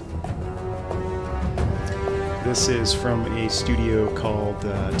this is from a studio called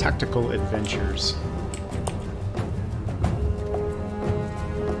Tactical Adventures.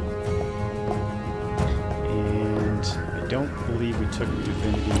 And I don't believe we took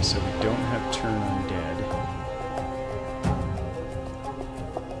Divinity, so we don't have Turn Undead.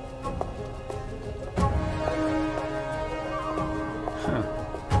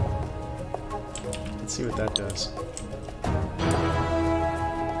 See what that does.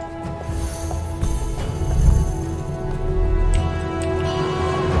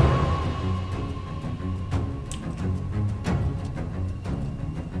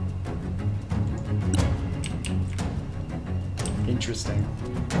 Interesting.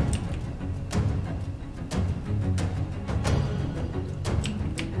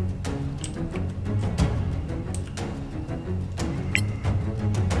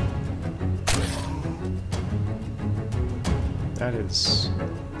 That is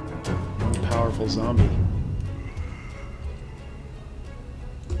one powerful zombie.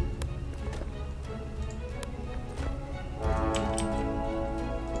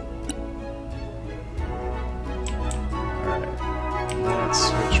 Alright, let's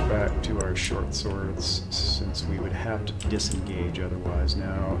switch back to our short swords since we would have to disengage otherwise.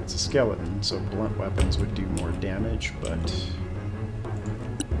 Now, it's a skeleton, so blunt weapons would do more damage, but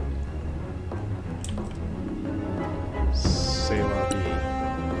say la vie.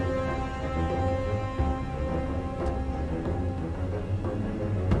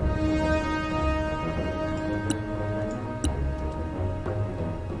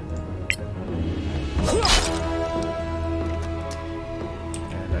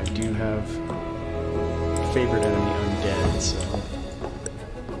 And I do have favorite enemy undead, so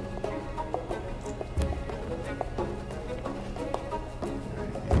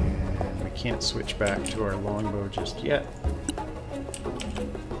and we can't switch back to our longbow just yet.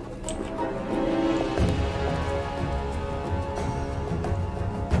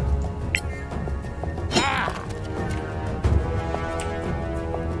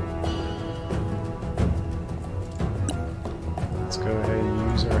 Let's go ahead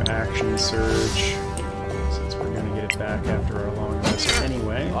and use our action surge, since we're going to get it back after our long rest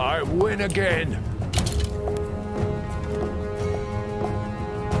anyway. I win again!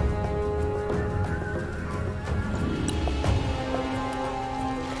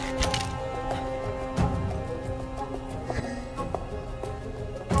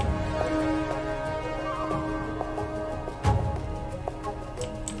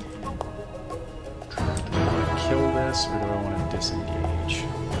 Kill this, or do I want to disengage?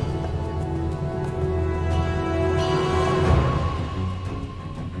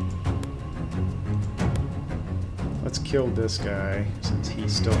 Let's kill this guy, since he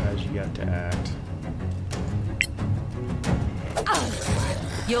still has yet to act.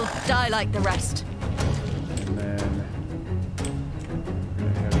 You'll die like the rest. And then we're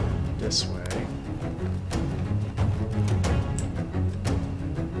gonna head this way.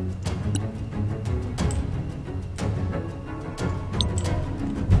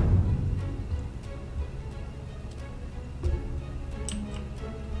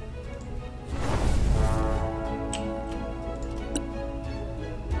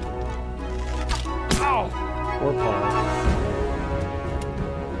 Or Paul.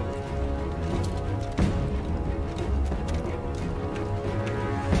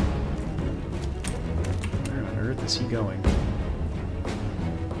 Where on earth is he going?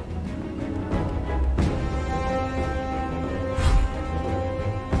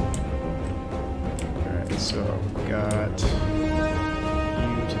 Alright, so we got you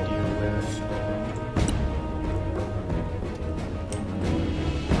to deal with.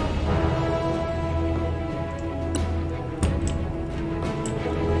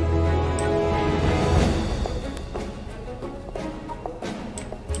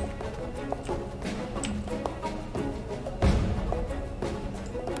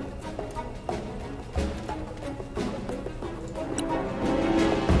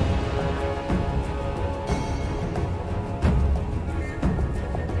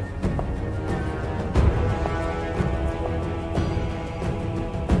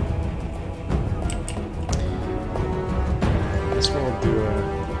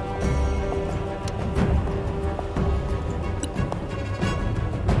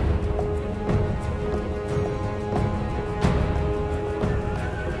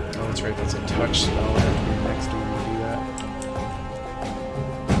 Touch spell. I have to be next to him to do that.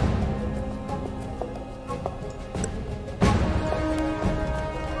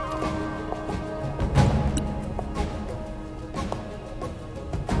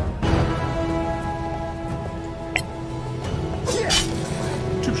 Yeah.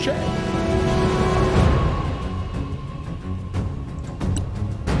 Touche.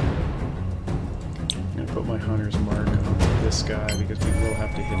 I'm gonna put my hunter's mark on this guy because we will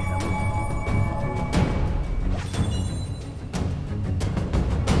have to hit him.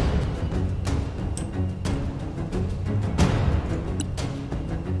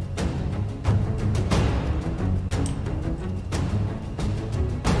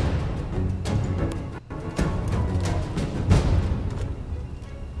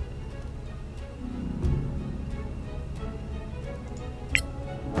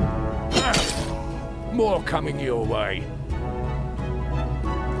 More coming your way.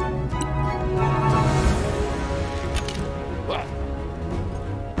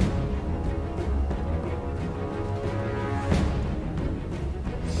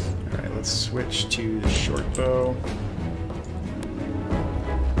 Alright, let's switch to the short bow.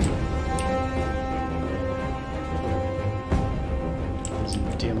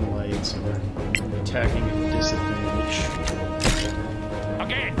 Some dim light, so we're attacking at disadvantage.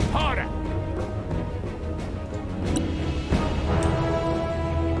 Again, harder!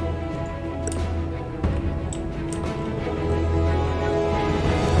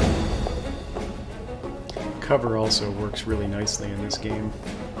 Cover also works really nicely in this game.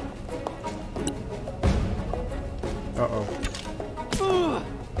 Uh-oh.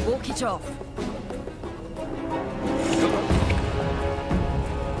 Walk it off.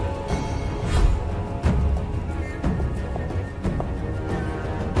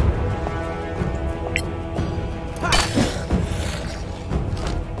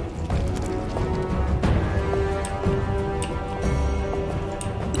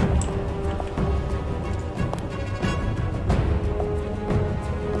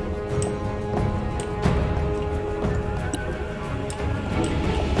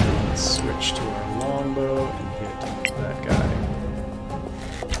 Switch to our longbow and hit that guy.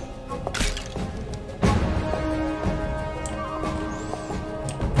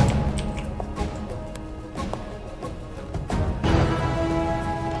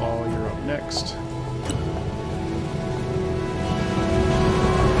 Paul, you're up next.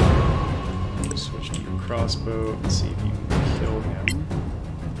 Switch to your crossbow and see if you can kill him.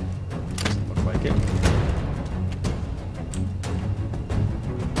 Doesn't look like it.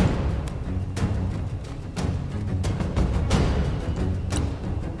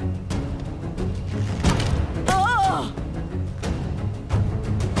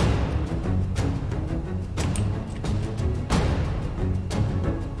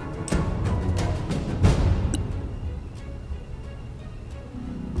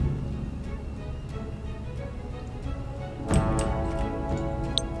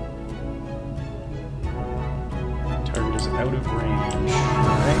 Out of range.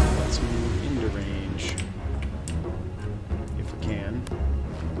 Alright, let's move into range. If we can.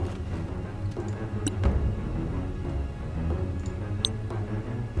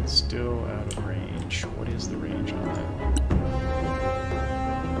 Still out of range. What is the range on that?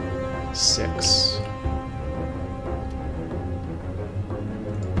 6.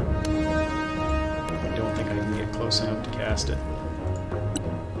 I don't think I can get close enough to cast it.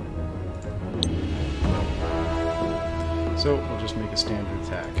 So we'll just make a standard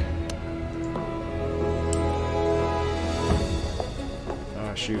attack.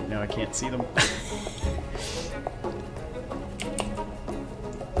 shoot, now I can't see them.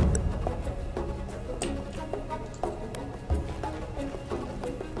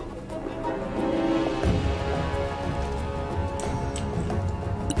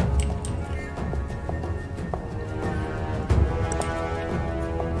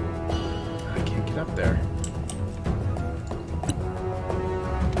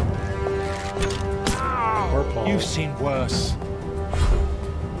 You've seen worse.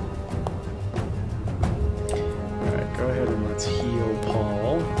 Alright, go ahead and let's heal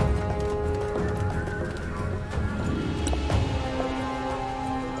Paul.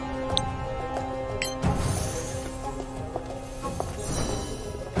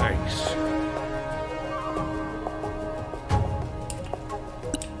 Thanks.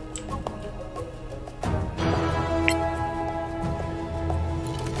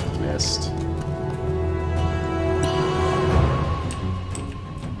 Missed.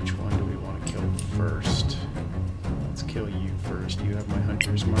 First. Let's kill you first. You have my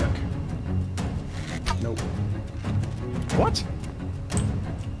hunter's mark. Nope. What?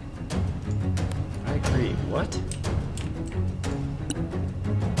 I agree. What?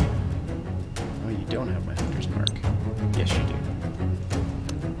 Oh, you don't have my hunter's mark. Yes, you do.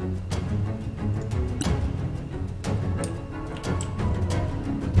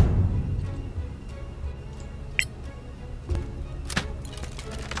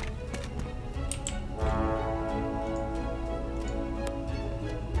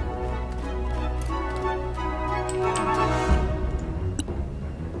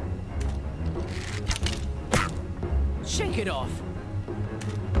 Shake it off.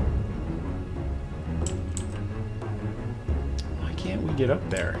 Why can't we get up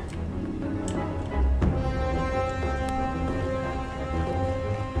there?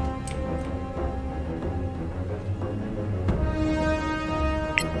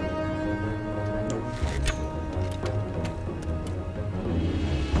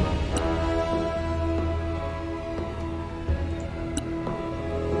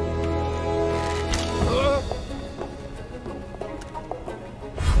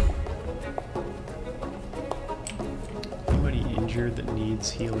 That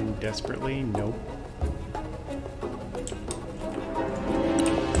needs healing desperately? Nope.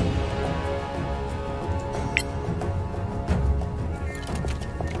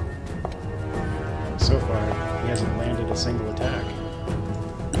 So far, he hasn't landed a single attack.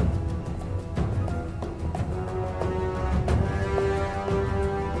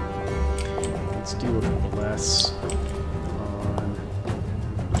 Let's do a bless.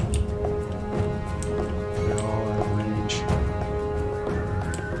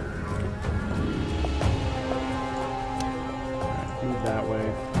 That way.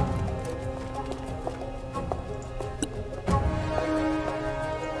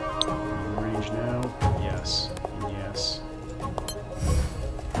 In range now? Yes. And yes.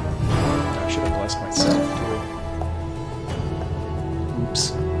 I should have blessed myself too. Oops.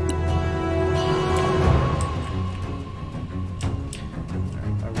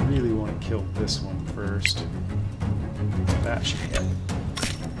 Alright, I really want to kill this one first. That should hit.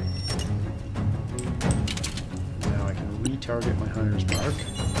 Target my hunter's mark.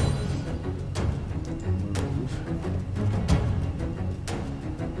 Move.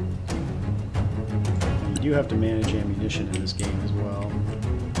 And you do have to manage ammunition in this game as well.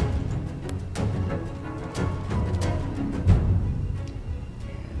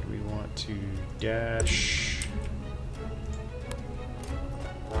 And we want to dash.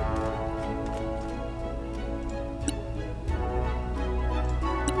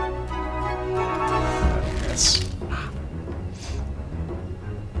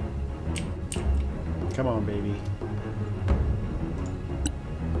 Come on, baby.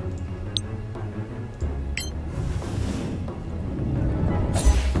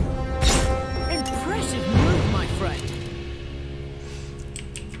 Impressive move, my friend.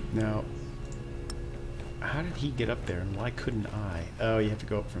 Now, how did he get up there and why couldn't I? Oh, you have to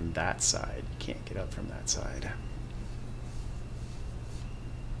go up from that side. You can't get up from that side.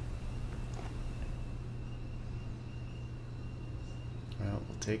 Well,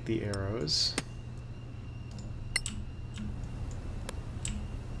 we'll take the arrows.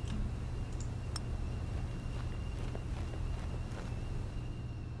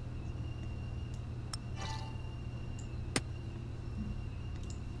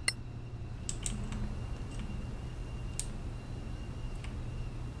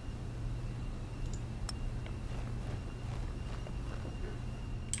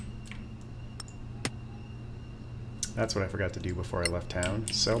 That's what I forgot to do before I left town.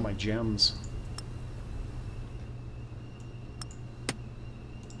 Sell my gems.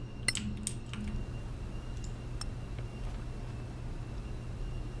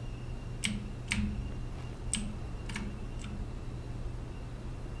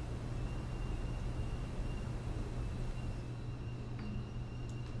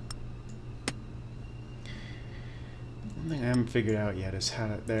 haven't figured out yet is how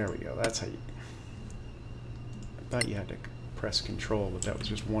to... There we go. That's how you... I thought you had to press control, but that was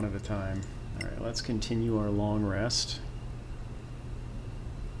just one at a time. Alright, let's continue our long rest.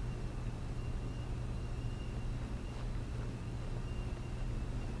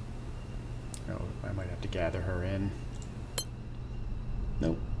 Oh, I might have to gather her in.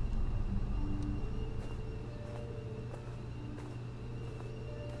 Nope.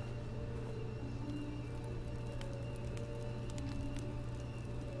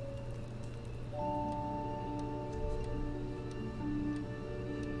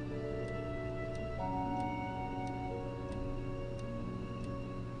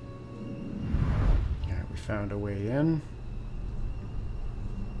 Alright, we found a way in.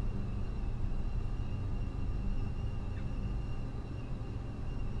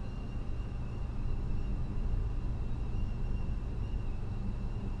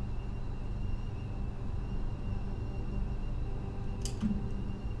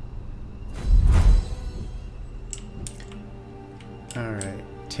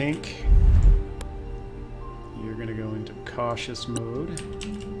 Alright, Tink, you're going to go into cautious mode.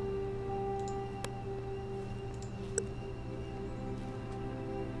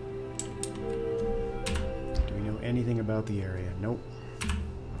 Do we know anything about the area? Nope.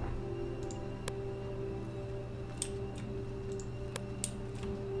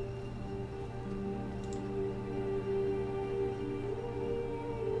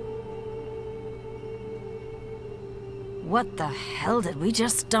 What the hell did we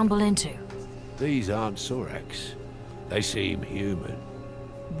just stumble into? These aren't Soraks. They seem human.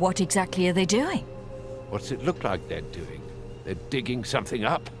 What exactly are they doing? What's it look like they're doing? They're digging something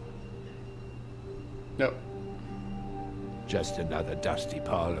up? No. Just another dusty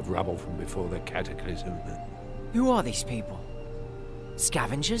pile of rubble from before the cataclysm. Who are these people?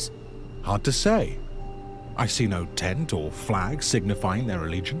 Scavengers? Hard to say. I see no tent or flag signifying their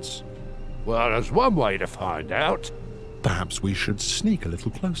allegiance. Well, there's one way to find out. Perhaps we should sneak a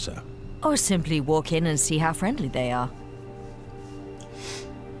little closer. Or simply walk in and see how friendly they are.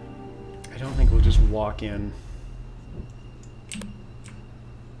 I don't think we'll just walk in.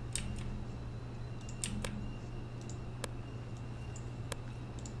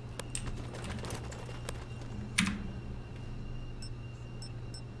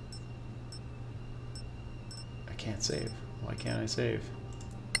 I can't save. Why can't I save?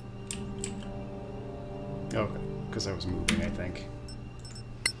 Oh, because I was moving, I think.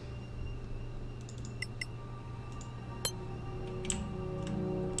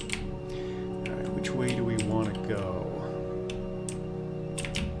 Alright, which way do we want to go?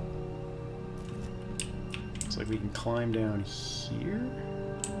 Looks like we can climb down here?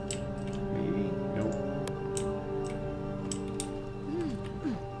 Maybe? Nope.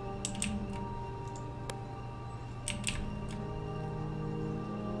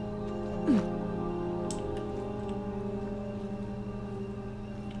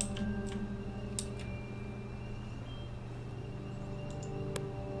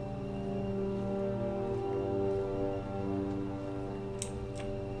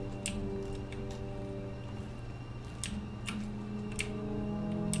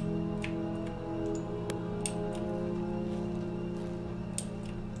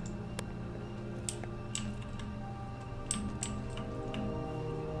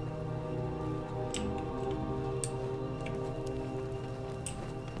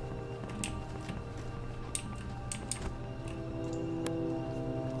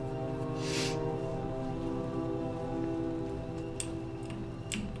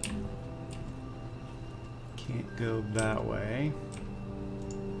 Can't go that way.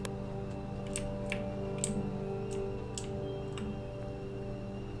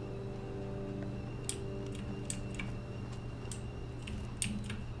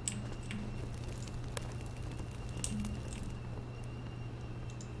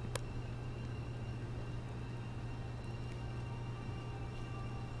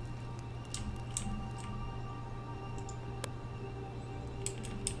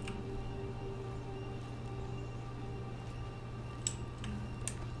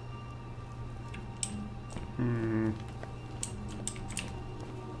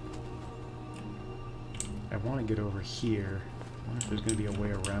 I want to get over here. I wonder if there's going to be a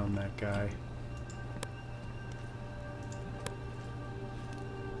way around that guy.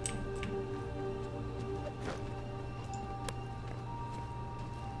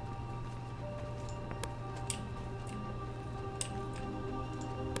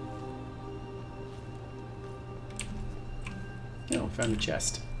 Oh, found a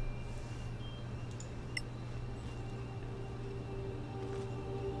chest.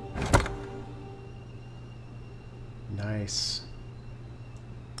 Nice.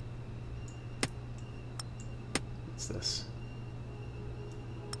 What's this?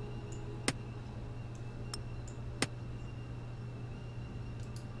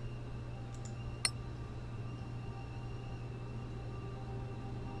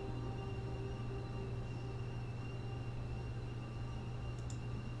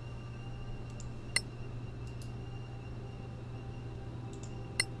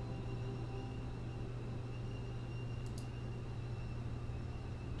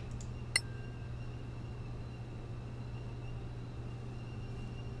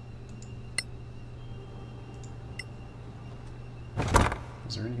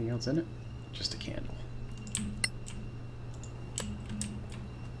 Is there anything else in it? Just a candle.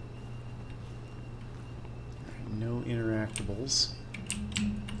 Alright, no interactables.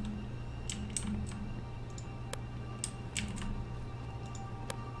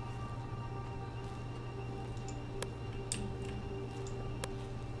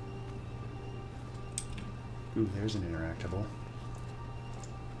 Ooh, there's an interactable.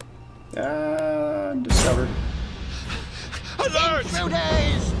 Discovered. Alert!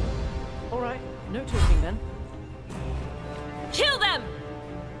 Days! Alright, no talking then. Kill them!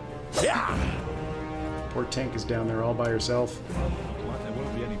 Yeah! Poor Tank is down there all by herself. Like there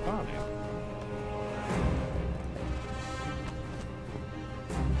won't be any party.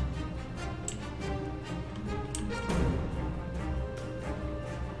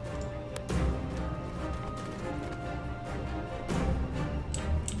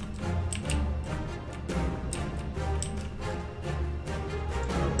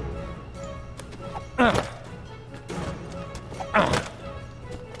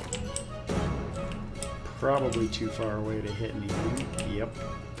 Probably too far away to hit anything. Yep.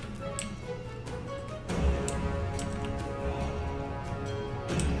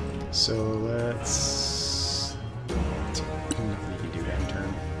 So let's... Nothing you can do to end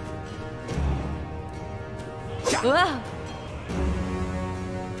turn. Whoa.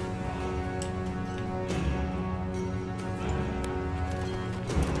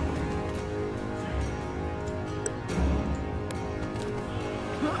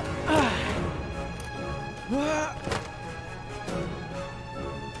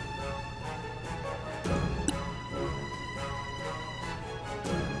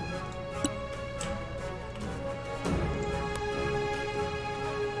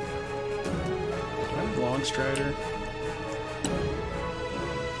 Strider.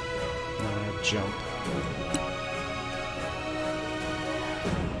 Jump.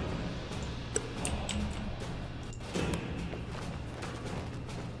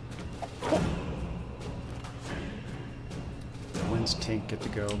 When's Tank get to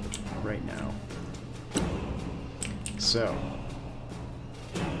go? Right now. So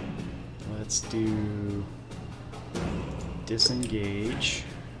let's do disengage.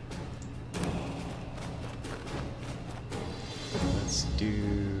 Let's do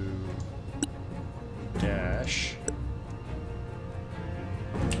dash.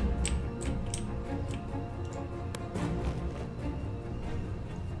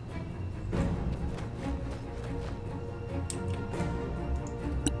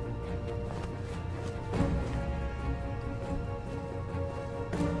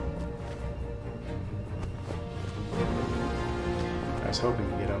 I was hoping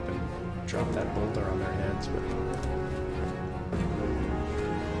to get up and drop that boulder on their heads, but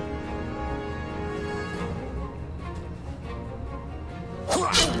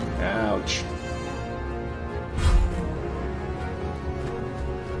ouch.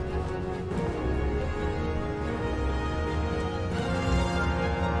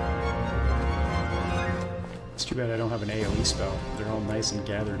 It's too bad I don't have an AoE spell. They're all nice and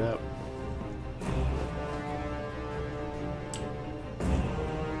gathered up.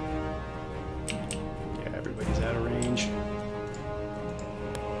 Yeah, everybody's out of range.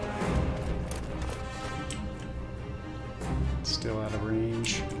 Still out of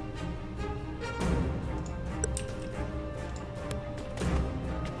range.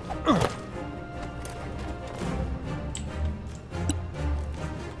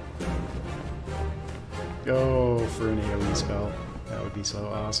 Go for an AoE spell. That would be so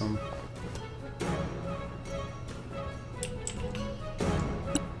awesome.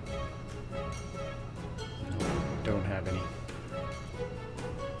 Don't have any.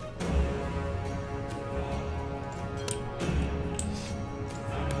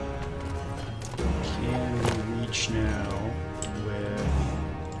 Can we reach now with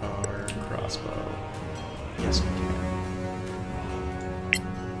our crossbow? Yes, we can.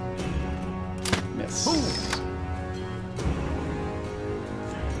 Miss. Ooh.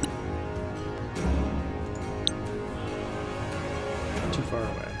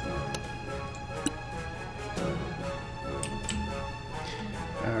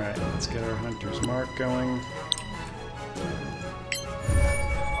 Alright, let's get our hunter's mark going.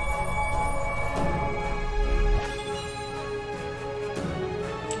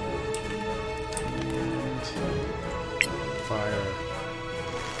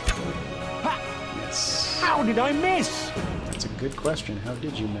 How did I miss? That's a good question. How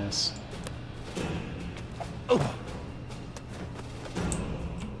did you miss? Oh.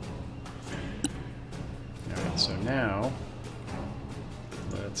 Alright, so now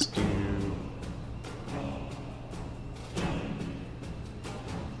let's do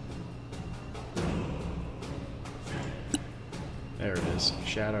there it is.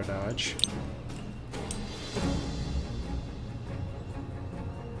 Shadow dodge.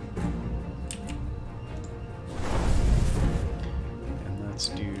 Let's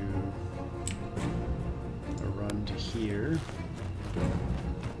do a run to here.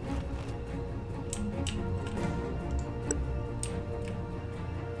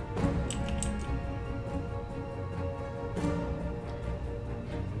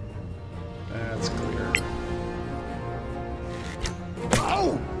 That's clear.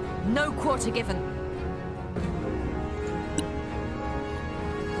 Oh! No quarter given.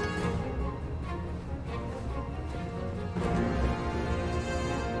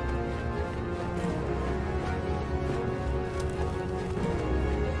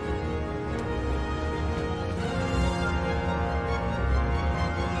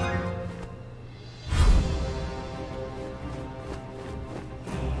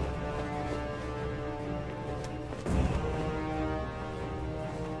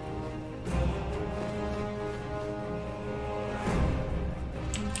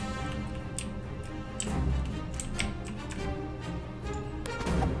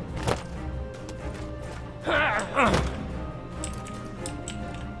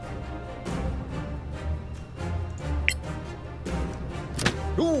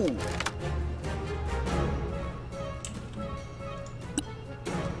 Ooh.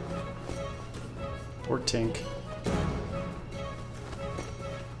 Poor Tink.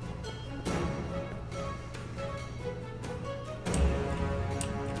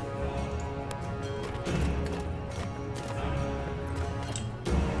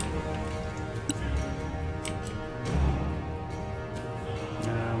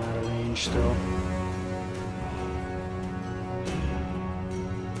 Nah, I'm out of range still.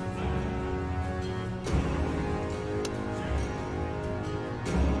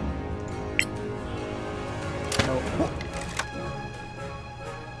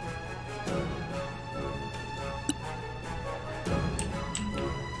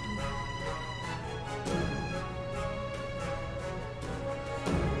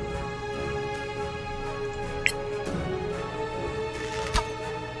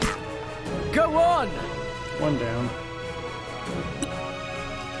 Go on! One down.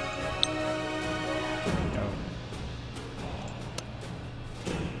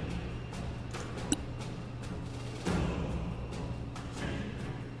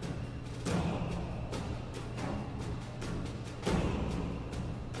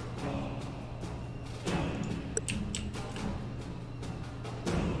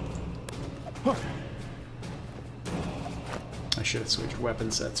 I should have switched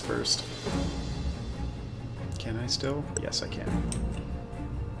weapon sets first. Can I still? Yes, I can.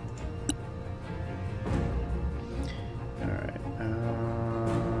 Alright.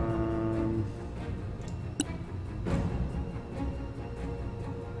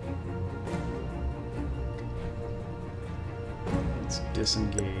 Let's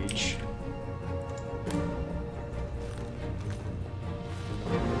disengage.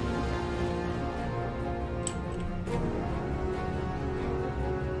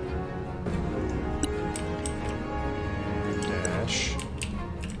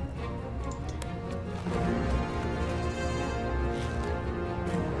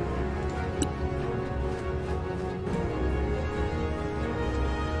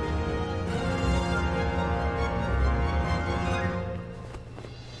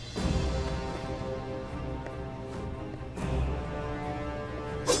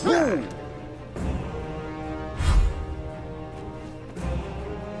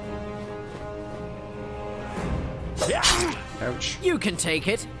 Ouch. You can take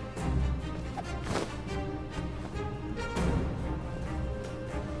it.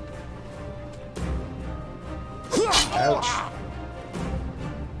 Ouch.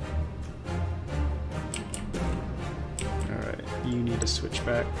 Alright, you need to switch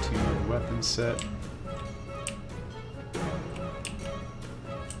back to your weapon set.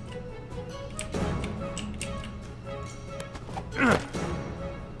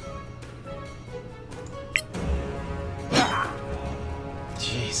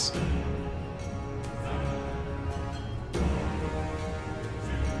 Jeez.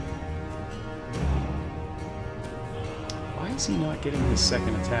 Why is he not getting his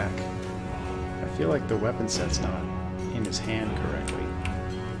second attack? I feel like the weapon set's not in his hand correctly.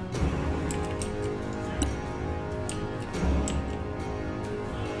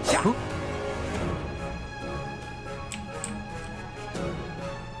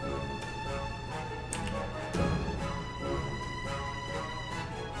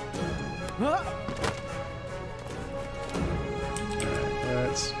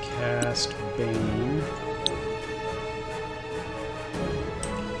 Let's cast Bane.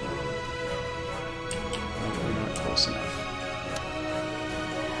 We're not close enough.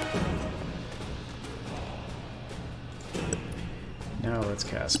 Now let's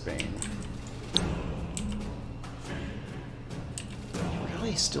cast Bane.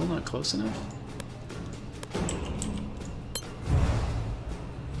 Really? Still not close enough?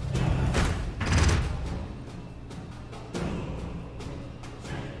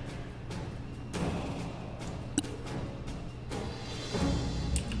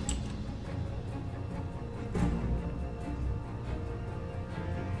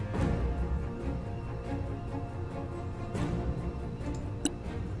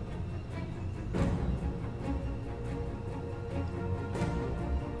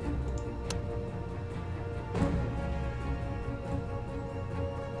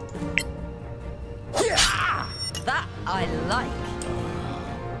 That I like.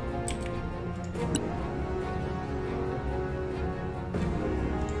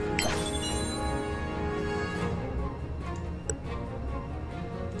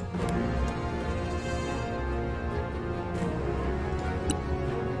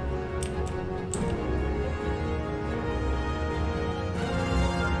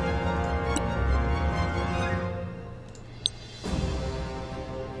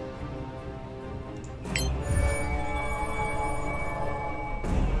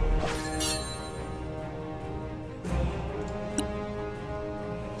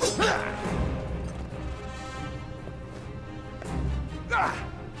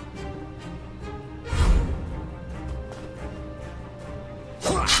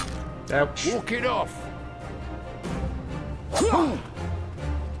 Ouch. Walk it off.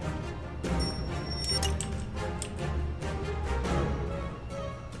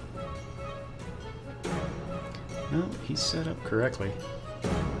 No, he's set up correctly.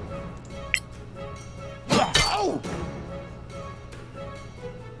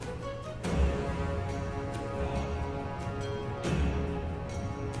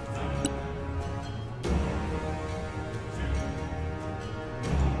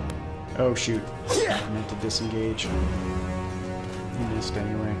 Oh shoot, I meant to disengage. He missed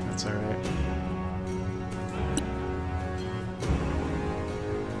anyway, that's alright.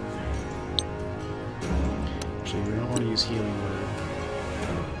 Actually, we don't want to use Healing Word.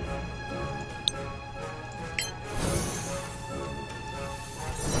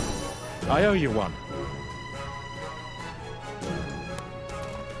 I owe you one.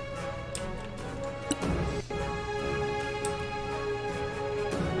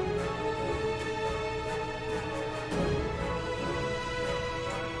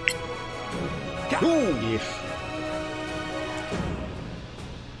 Yeah.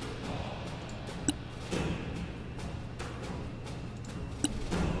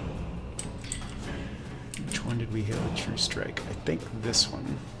 Which one did we hit with True Strike? I think this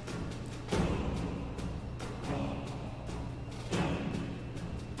one.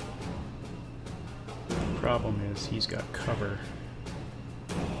 Problem is, he's got cover.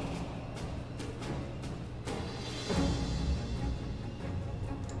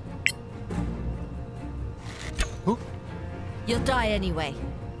 You'll die anyway.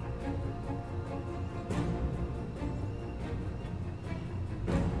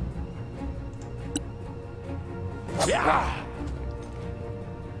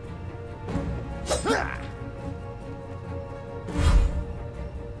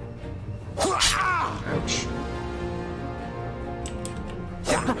 Ouch.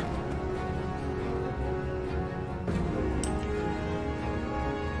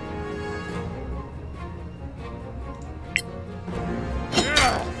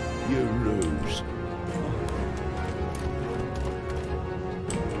 You lose.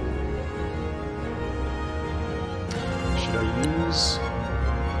 Should I use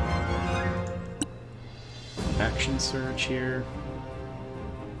Action Surge here?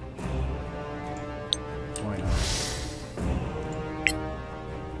 Why not?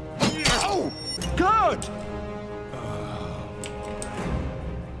 Oh! Good!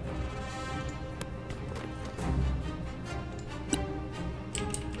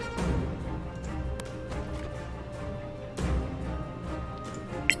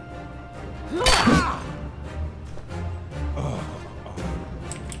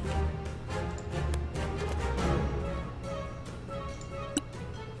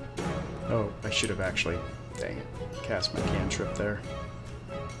 Oh, I should have actually, dang it, cast my cantrip there.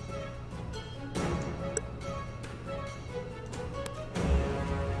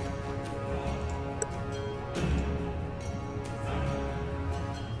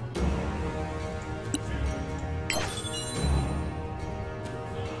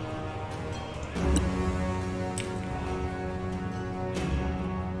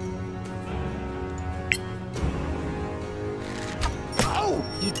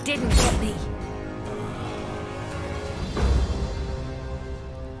 You didn't get me.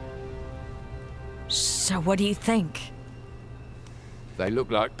 So what do you think? They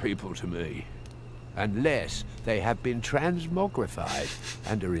look like people to me. Unless they have been transmogrified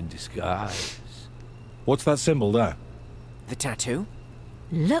and are in disguise. What's that symbol there? The tattoo?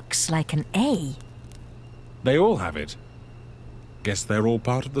 Looks like an A. They all have it. Guess they're all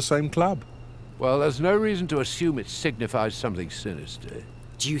part of the same club. Well, there's no reason to assume it signifies something sinister.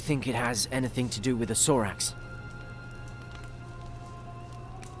 Do you think it has anything to do with the Sorax?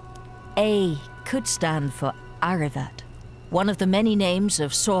 A could stand for Aravat, one of the many names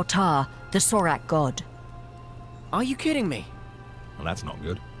of Sortar, the Sorak god. Are you kidding me? Well, that's not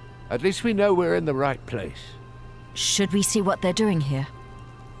good. At least we know we're in the right place. Should we see what they're doing here?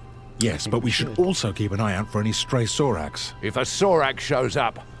 Yes, but we should also keep an eye out for any stray Sorax. If a Sorak shows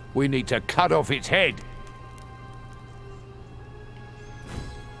up, we need to cut off its head.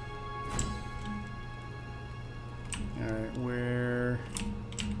 Alright, where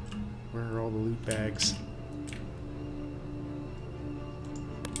are all the loot bags?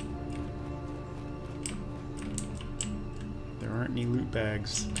 There aren't any loot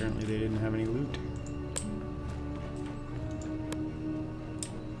bags. Apparently they didn't have any loot.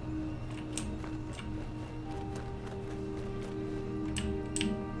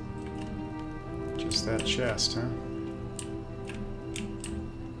 Just that chest, huh?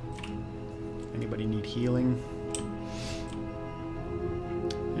 Anybody need healing?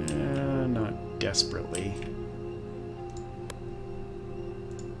 Not desperately.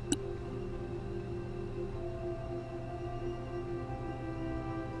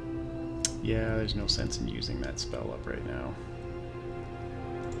 Yeah, there's no sense in using that spell up right now.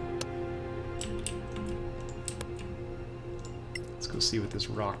 Let's go see what this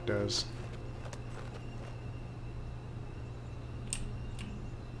rock does.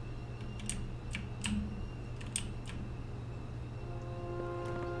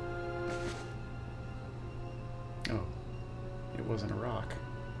 Oh, it wasn't a rock.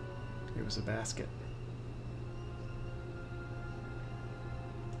 It was a basket.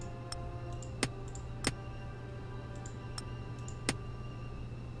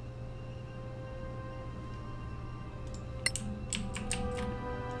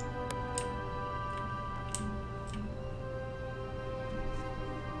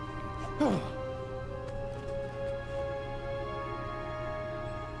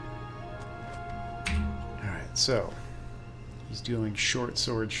 So, he's doing short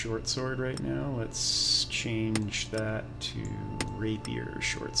sword right now. Let's change that to rapier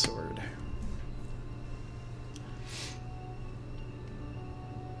short sword.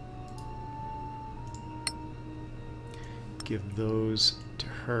 Give those to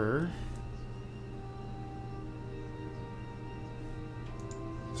her.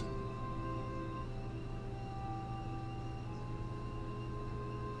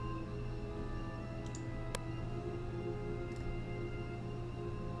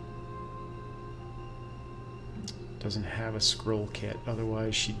 Doesn't have a scroll kit,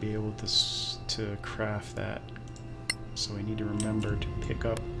 otherwise she'd be able to craft that. So I need to remember to pick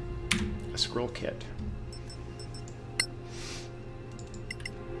up a scroll kit.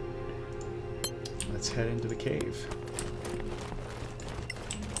 Let's head into the cave.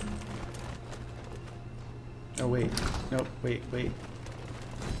 Oh wait, nope, wait.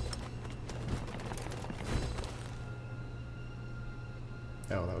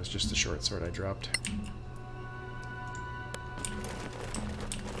 Oh, that was just the short sword I dropped.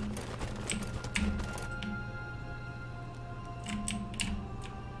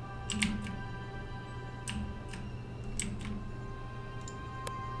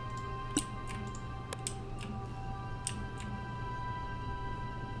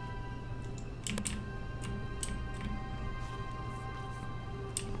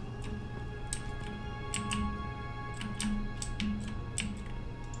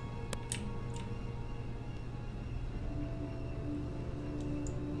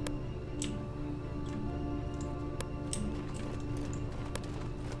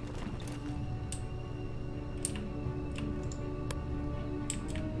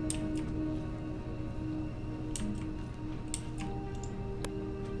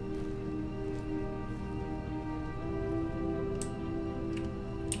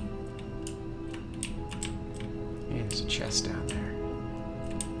 chest down there.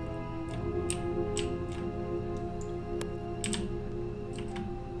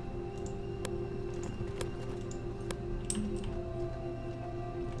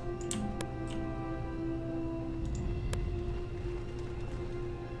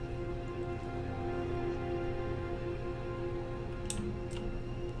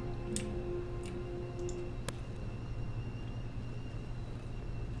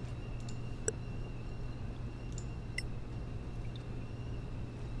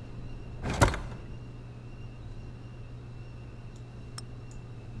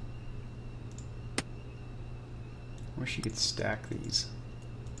 Wish you could stack these.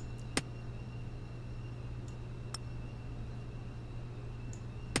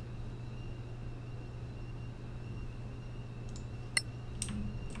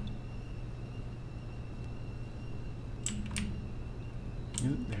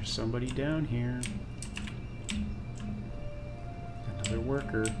 Ooh, there's somebody down here. Another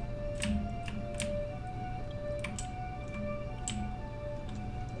worker.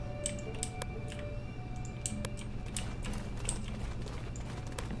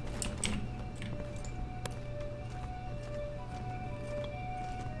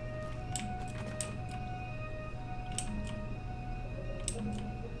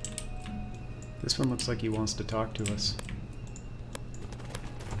 This one looks like he wants to talk to us.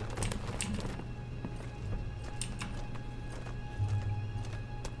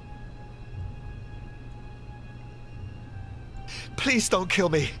 Please don't kill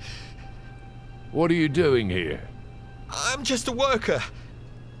me. What are you doing here? I'm just a worker.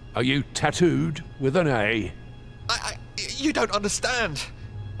 Are you tattooed with an A? You don't understand.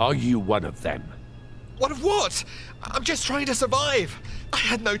 Are you one of them? One of what? I'm just trying to survive. I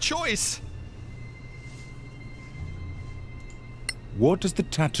had no choice. What does the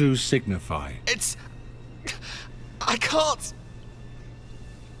tattoo signify? It's... I can't...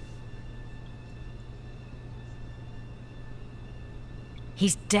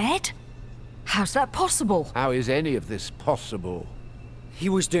 He's dead? How's that possible? How is any of this possible? He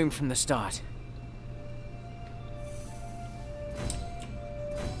was doomed from the start.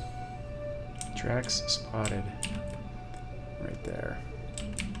 Tracks spotted. Right there.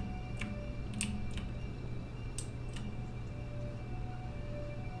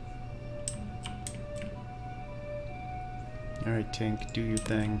 Alright, Tink, do your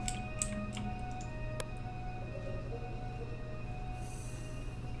thing.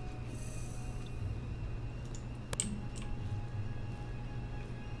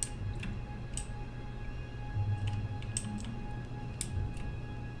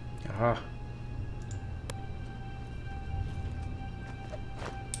 Aha.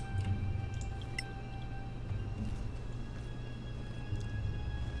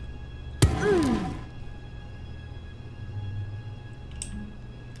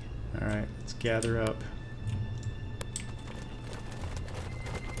 Alright, let's gather up.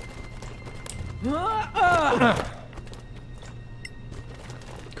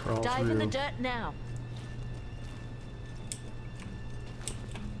 Crawl Dive through. in the dirt now.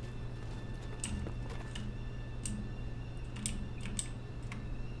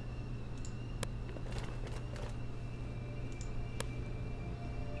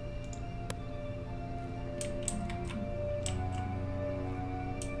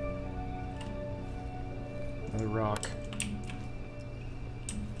 Another rock.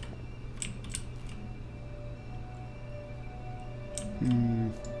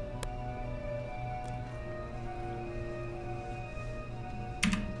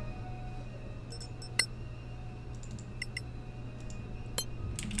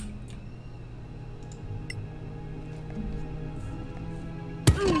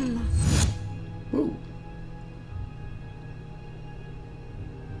 Woo.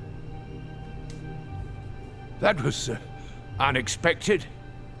 That was unexpected.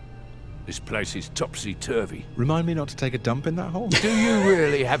 This place is topsy-turvy. Remind me not to take a dump in that hole? Do you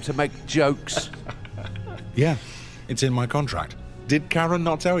really have to make jokes? Yeah, it's in my contract. Did Karen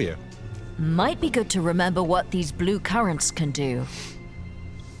not tell you? Might be good to remember what these blue currents can do.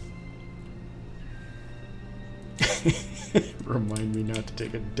 Remind me not to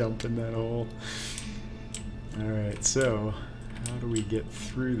take a dump in that hole. Alright, so how do we get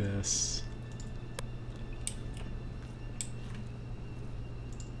through this?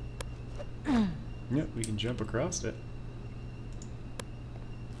 Yep, we can jump across it.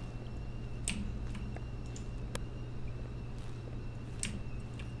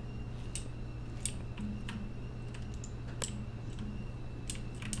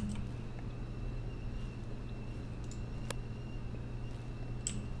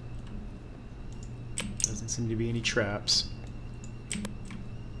 Doesn't seem to be any traps.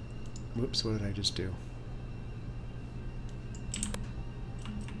 Whoops, what did I just do?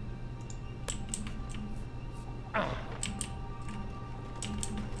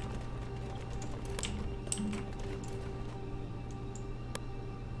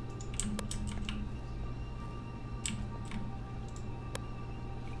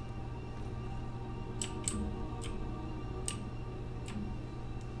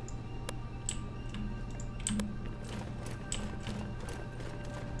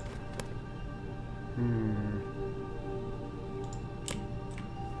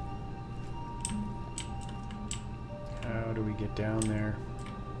 How do we get down there?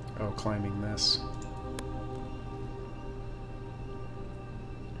 Oh, climbing this.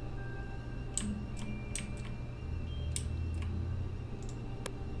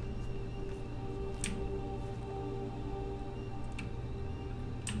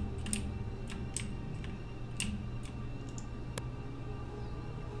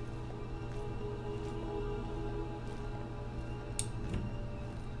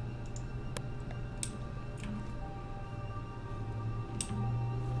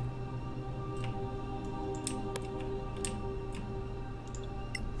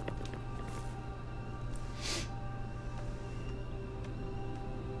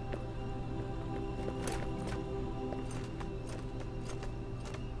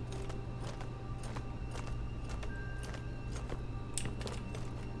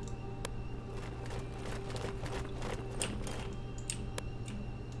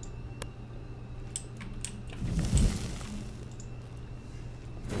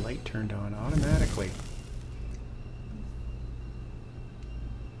 Light turned on automatically.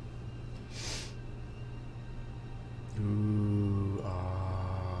 Ooh,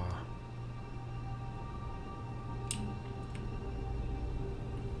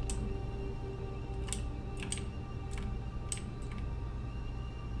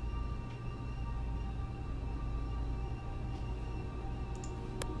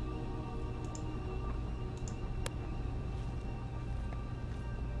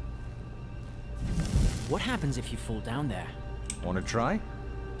 What happens if you fall down there? Want to try?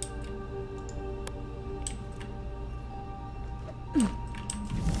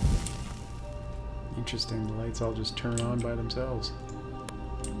 Interesting, the lights all just turn on by themselves.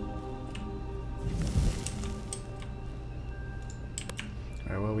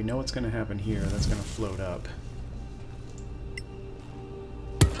 Alright, well, we know what's going to happen here. That's going to float up.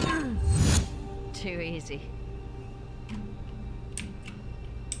 Too easy.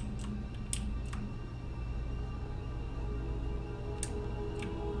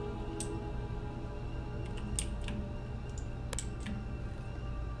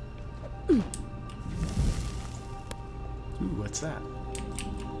 Ooh, what's that?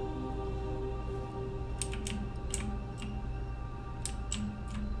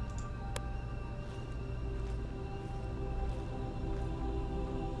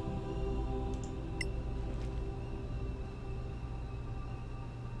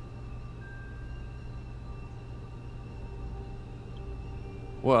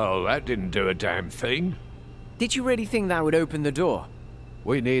 Well, that didn't do a damn thing. Did you really think that would open the door?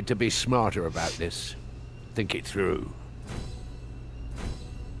 We need to be smarter about this. Think it through.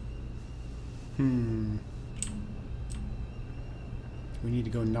 We need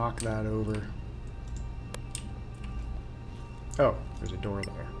to go knock that over. Oh, there's a door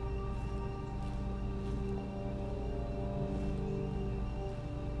there.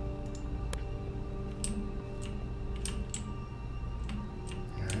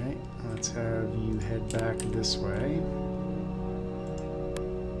 Alright, let's have you head back this way.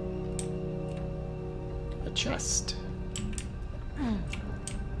 A chest.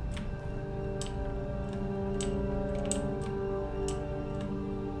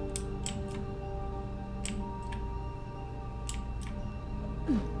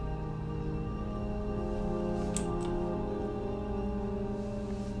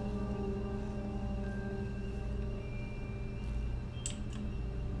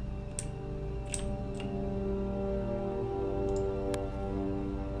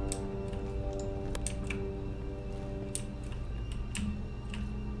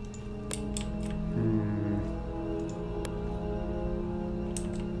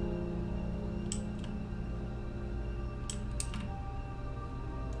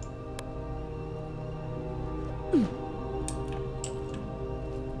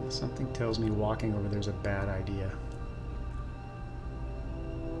 Something tells me walking over there's a bad idea.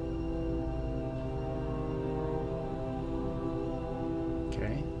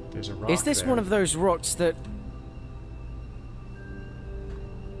 Okay, there's a rock. Is this there. one of those rocks that...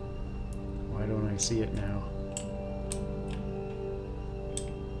 Why don't I see it now.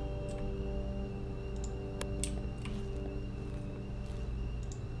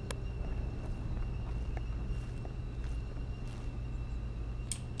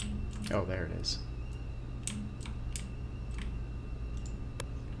 Oh, there it is.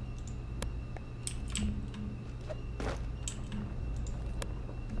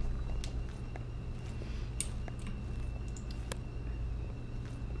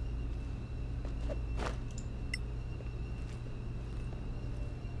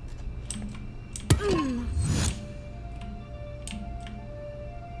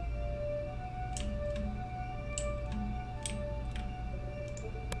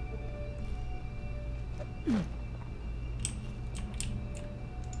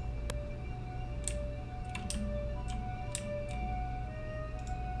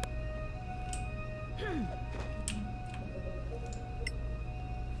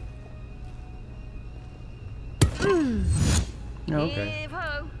 Okay.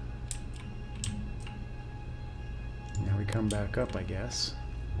 Now we come back up, I guess.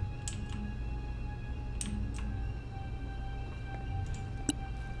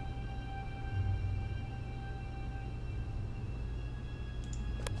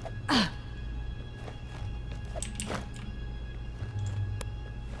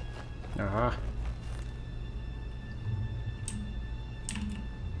 Ah.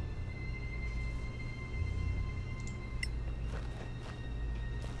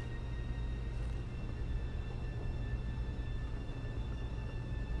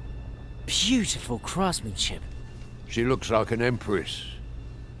 Beautiful craftsmanship. She looks like an empress.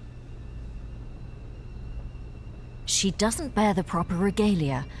 She doesn't bear the proper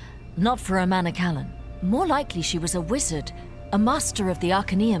regalia. Not for a Manicalan. More likely she was a wizard, a master of the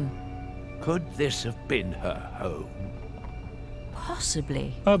Arcaneum. Could this have been her home?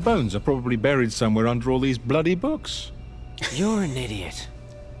 Possibly. Her bones are probably buried somewhere under all these bloody books. You're an idiot.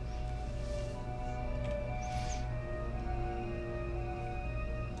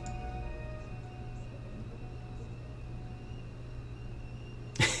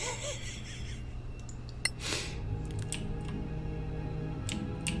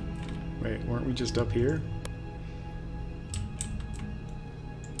 Wait, weren't we just up here?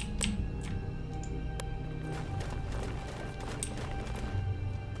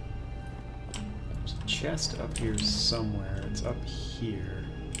 There's a chest up here somewhere. It's up here.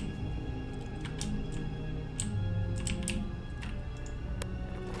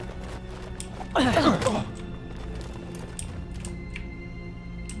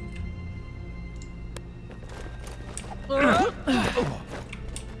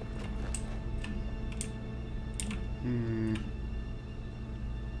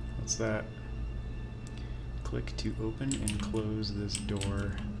 What's that? Click to open and close this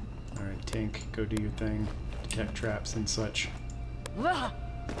door. Alright, Tank, go do your thing. Detect traps and such.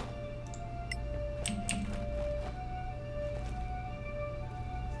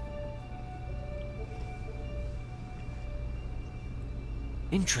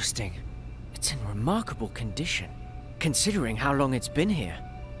 Interesting. It's in remarkable condition, considering how long it's been here.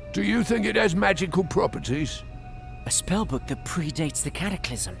 Do you think it has magical properties? A spellbook that predates the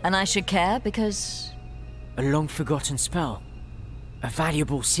Cataclysm. And I should care because... A long-forgotten spell. A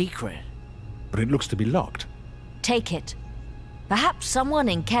valuable secret. But it looks to be locked. Take it. Perhaps someone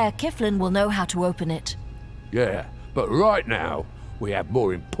in Caer Kiflin will know how to open it. Yeah, but right now, we have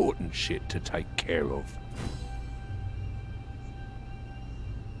more important shit to take care of.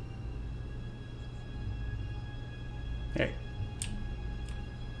 Hey.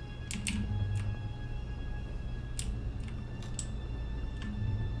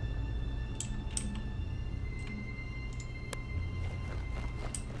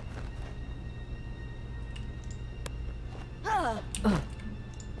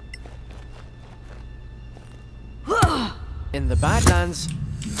 In the Badlands.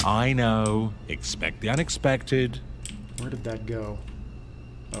 I know. Expect the unexpected. Where did that go?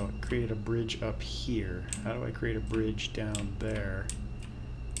 Oh, it created a bridge up here. How do I create a bridge down there?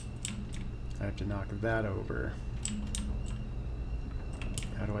 I have to knock that over.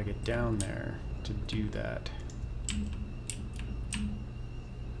 How do I get down there to do that?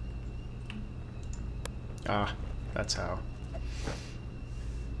 Ah, that's how.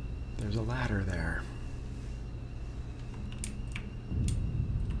 There's a ladder there.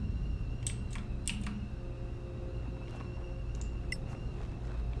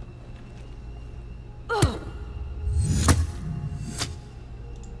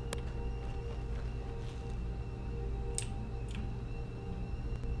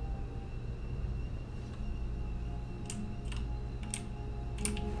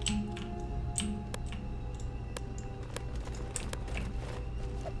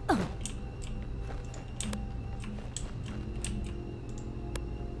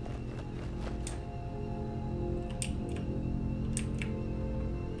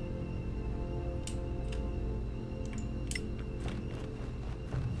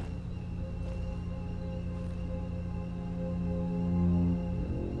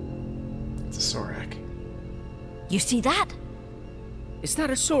 It's a Sorak. You see that? Is that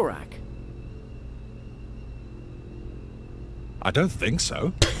a Sorak? I don't think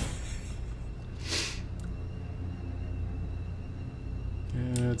so.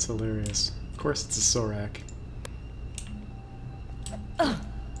 Yeah, it's hilarious. Of course it's a Sorak. I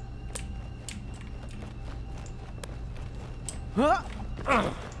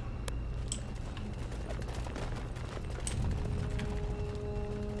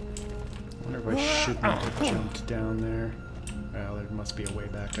wonder if I shouldn't have jumped down there. Well, there must be a way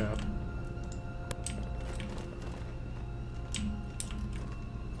back up.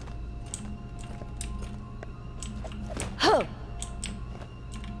 Huh.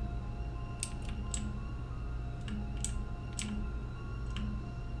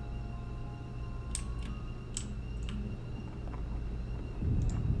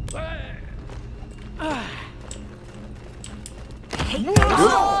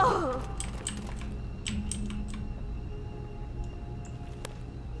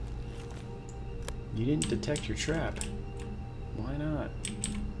 You didn't detect your trap. Why not?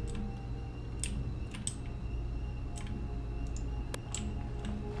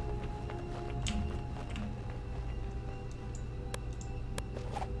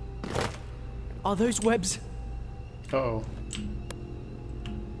 Are those webs? Uh-oh.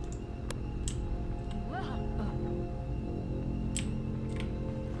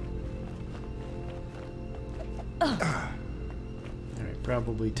 Alright,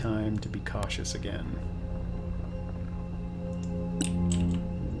 probably time to be cautious again.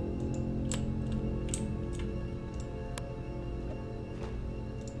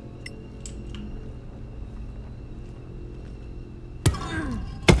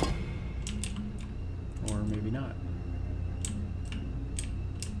 Or maybe not.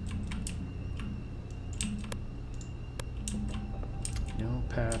 No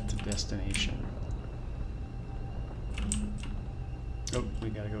path to destination. Oh, we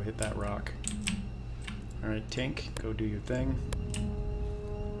gotta go hit that rock. Alright, Tink, go do your thing.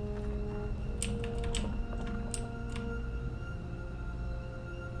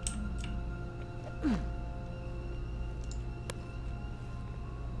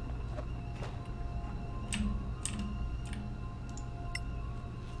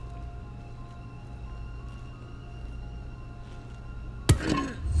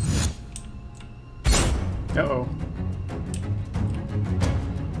 Uh-oh.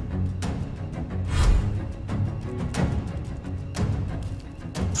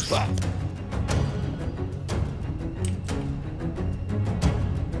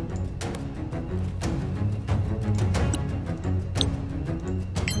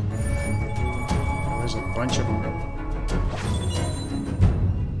 There's a bunch of them.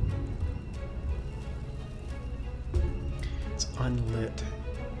 It's unlit.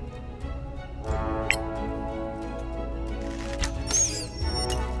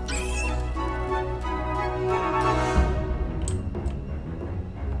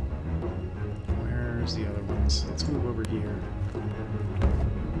 Where's the other ones? Let's move over here.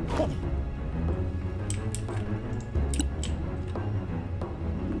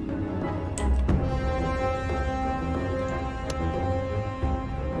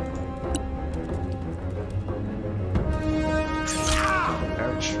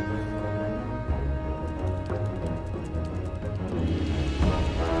 Ouch.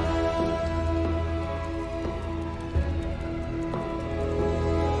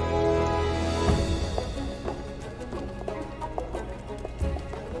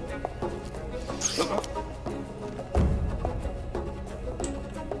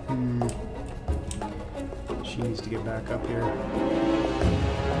 She needs to get back up here.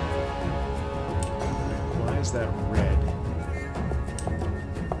 Why is that red?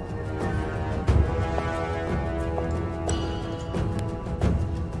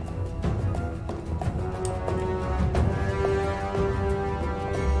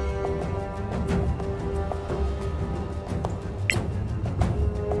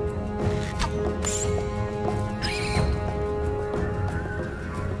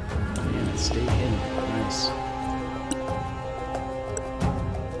 Man, it stayed in. Nice.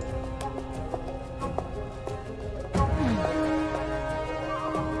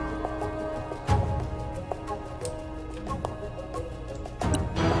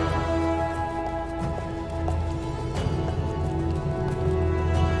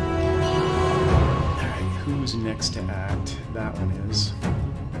 Who's next to act? That one is.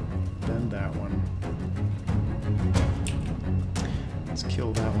 Then that one. Let's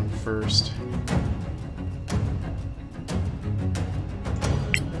kill that one first.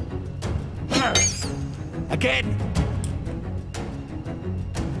 Again!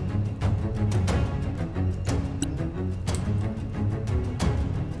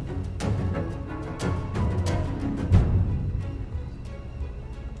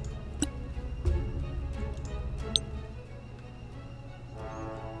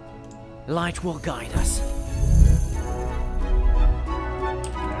 Light will guide us.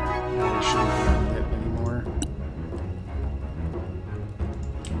 Now they shouldn't be unlit anymore.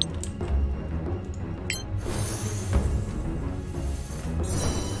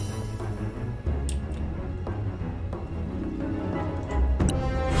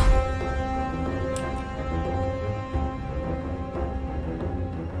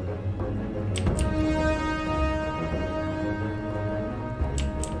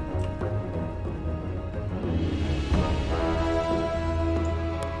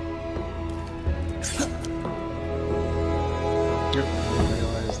 Yep, I didn't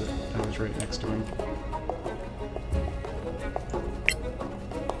realize that I was right next to him.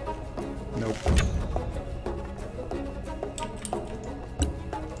 Nope. Don't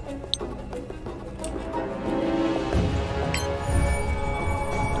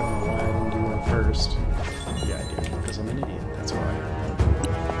know why I didn't do that first. Yeah, I did, because I'm an idiot, that's why.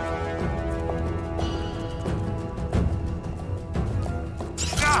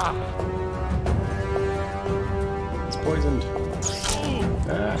 It's poisoned.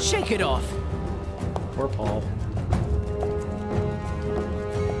 Ah. Shake it off. Poor Paul.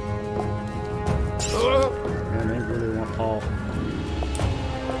 Man, they really want Paul.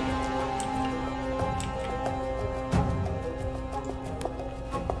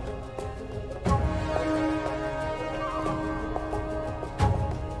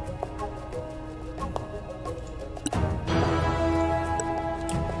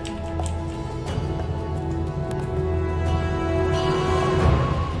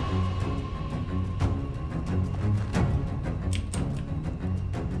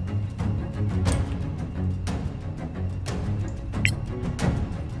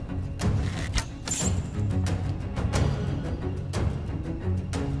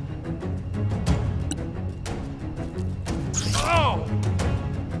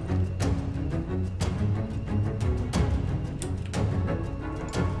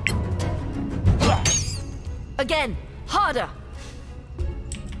 Again, harder!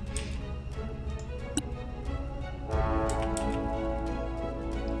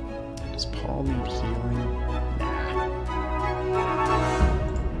 Does Paul need healing?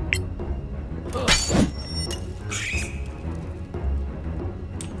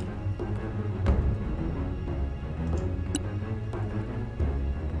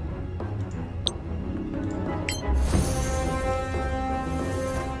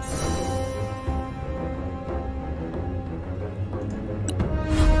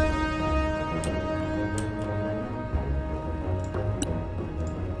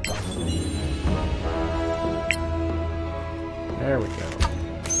 There we go.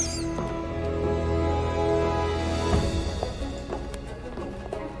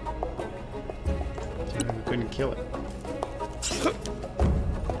 We couldn't kill it.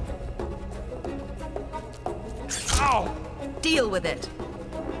 Ow! Deal with it.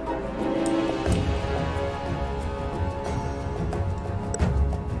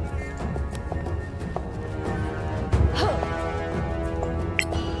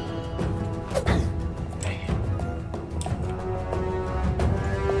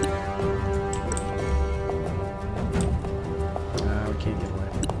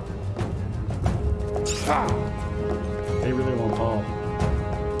 They really want Paul.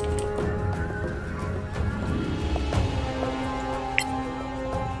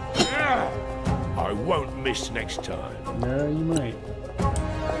 I won't miss next time. No, you might.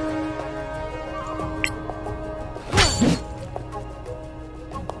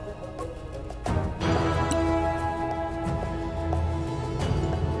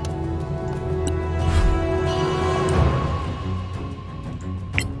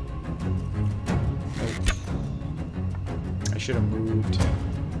 I should have moved.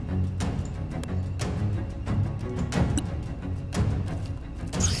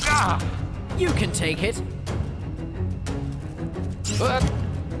 You can take it.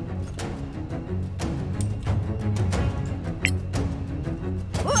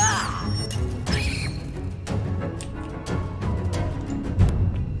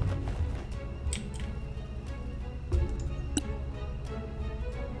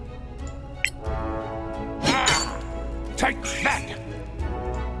 Take that!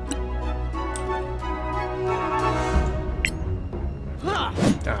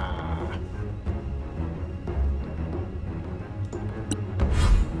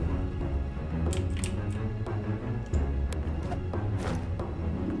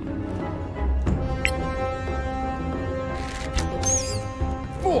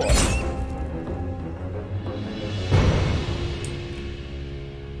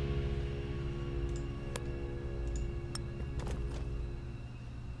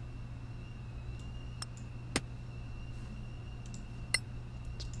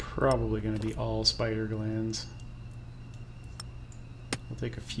 probably going to be all spider glands. We'll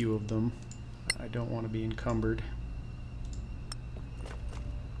take a few of them. I don't want to be encumbered.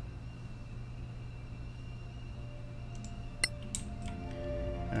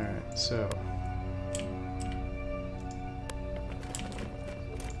 Alright, so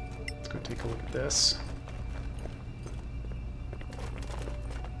let's go take a look at this.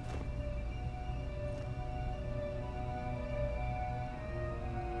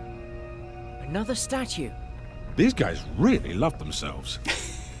 Another statue. These guys really love themselves.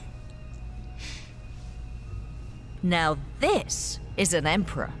 Now this is an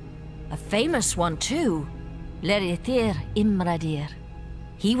emperor. A famous one too. L'Erithir Imradir.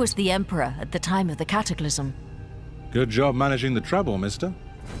 He was the emperor at the time of the Cataclysm. Good job managing the trouble, mister.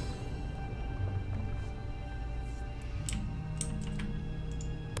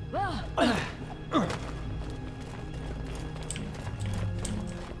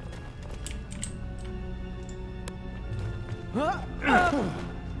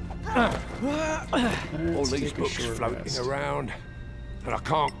 All these books floating around, and I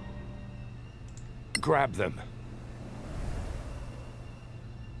can't grab them.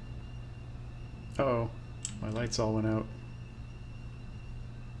 Uh-oh, my lights all went out.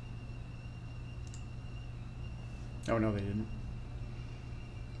 Oh no, they didn't.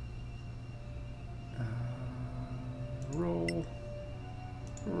 Roll,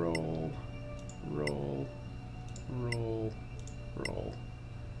 roll, roll, roll, roll.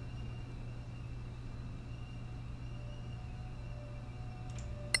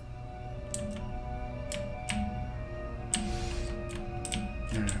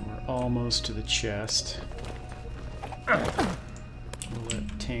 Alright, we're almost to the chest. We'll let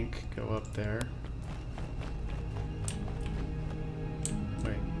Tink go up there.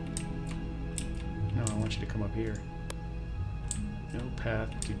 Wait. No, I want you to come up here. No path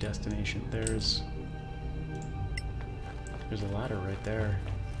to destination. There's a ladder right there.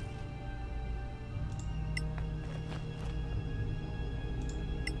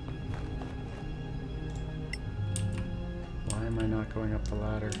 Why am I not going up the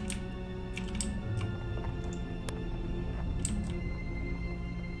ladder?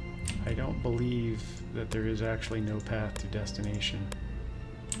 I don't believe that there is actually no path to destination.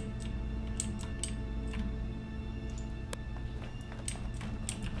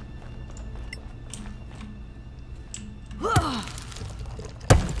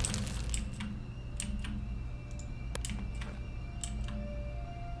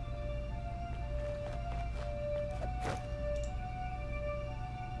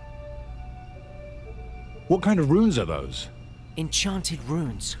 What kind of runes are those? Enchanted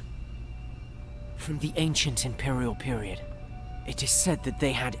runes. From the ancient Imperial period. It is said that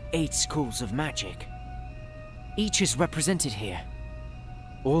they had 8 schools of magic. Each is represented here.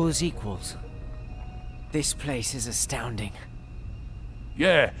 All as equals. This place is astounding.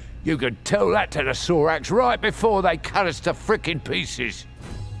 Yeah, you could tell that to the Sorax right before they cut us to frickin' pieces.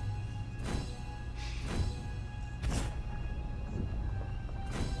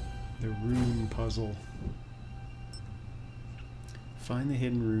 The rune puzzle. Find the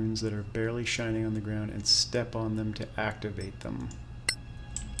hidden runes that are barely shining on the ground and step on them to activate them.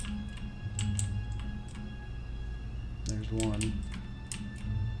 There's one.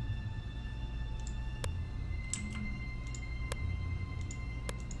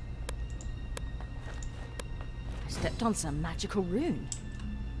 I stepped on some magical rune.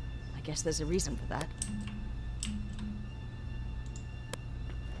 I guess there's a reason for that.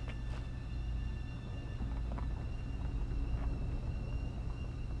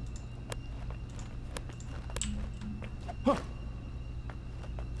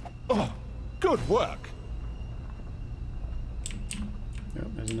 Oh, good work. Oh,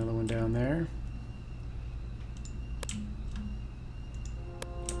 there's another one down there.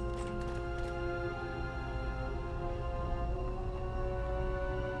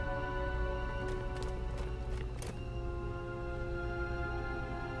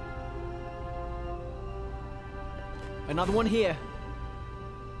 Another one here.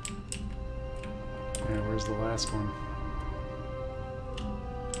 Yeah, where's the last one?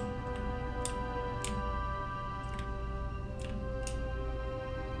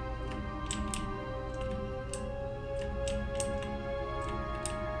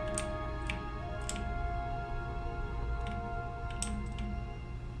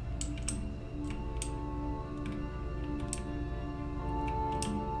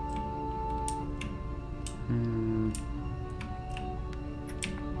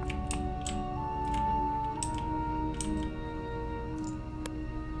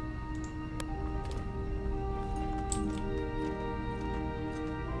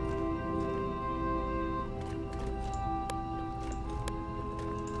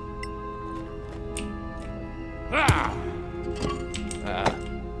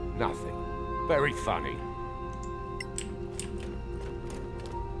 Nothing. Very funny.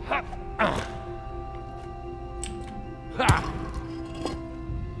 Ha! Ha!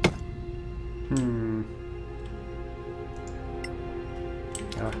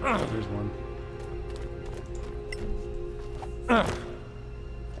 Ah, there's one.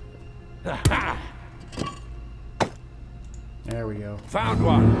 There we go. Found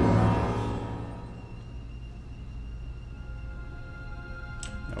one.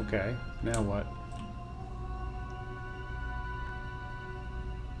 Okay, now what?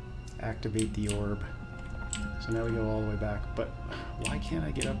 Activate the orb. So now we go all the way back, but why can't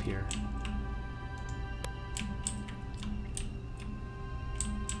I get up here?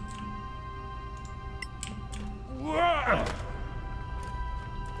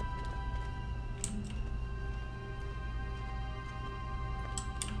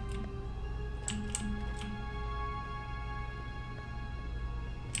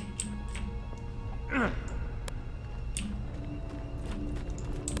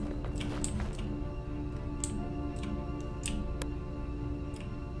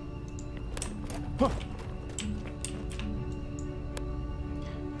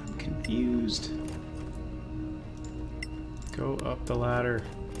 I'm confused. Go up the ladder.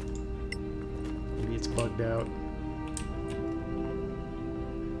 Maybe it's bugged out.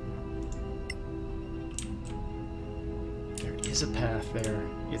 There is a path there.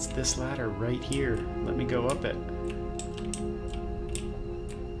 It's this ladder right here. Let me go up it.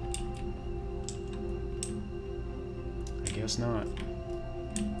 I guess not.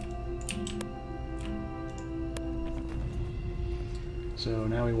 So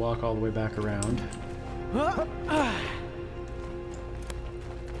now we walk all the way back around.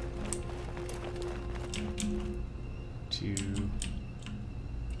 To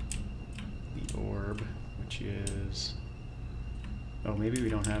the orb, which is... Oh, maybe we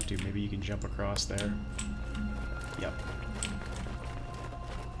don't have to. Maybe you can jump across there. Yep.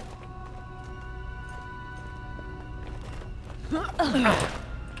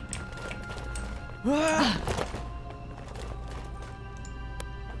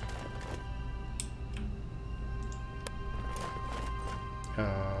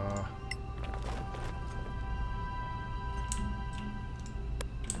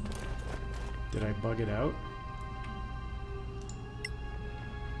 Did I bug it out?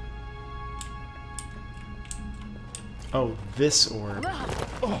 Oh, this orb.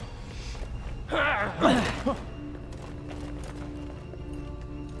 Oh.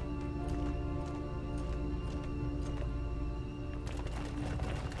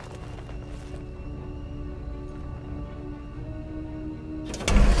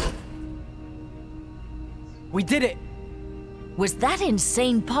 We did it! Was that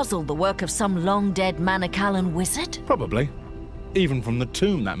insane puzzle the work of some long-dead Manakalan wizard? Probably. Even from the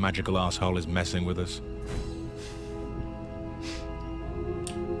tomb, that magical asshole is messing with us.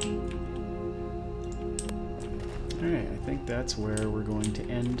 Alright, I think that's where we're going to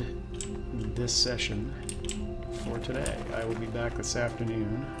end this session for today. I will be back this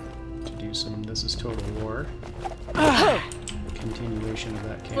afternoon to do some This is Total War. Continuation of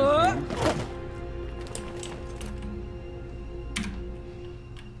that campaign.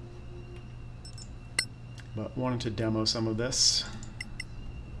 But wanted to demo some of this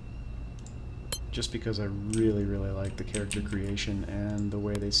just because I really like the character creation and the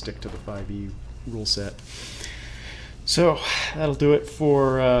way they stick to the 5e rule set. So that'll do it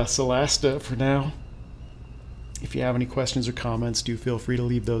for Solasta for now. If you have any questions or comments, do feel free to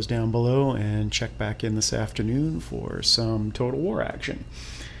leave those down below and check back in this afternoon for some Total War action.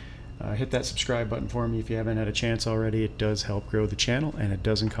 Hit that subscribe button for me if you haven't had a chance already. It does help grow the channel and it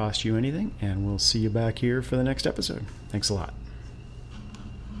doesn't cost you anything, and we'll see you back here for the next episode. Thanks a lot.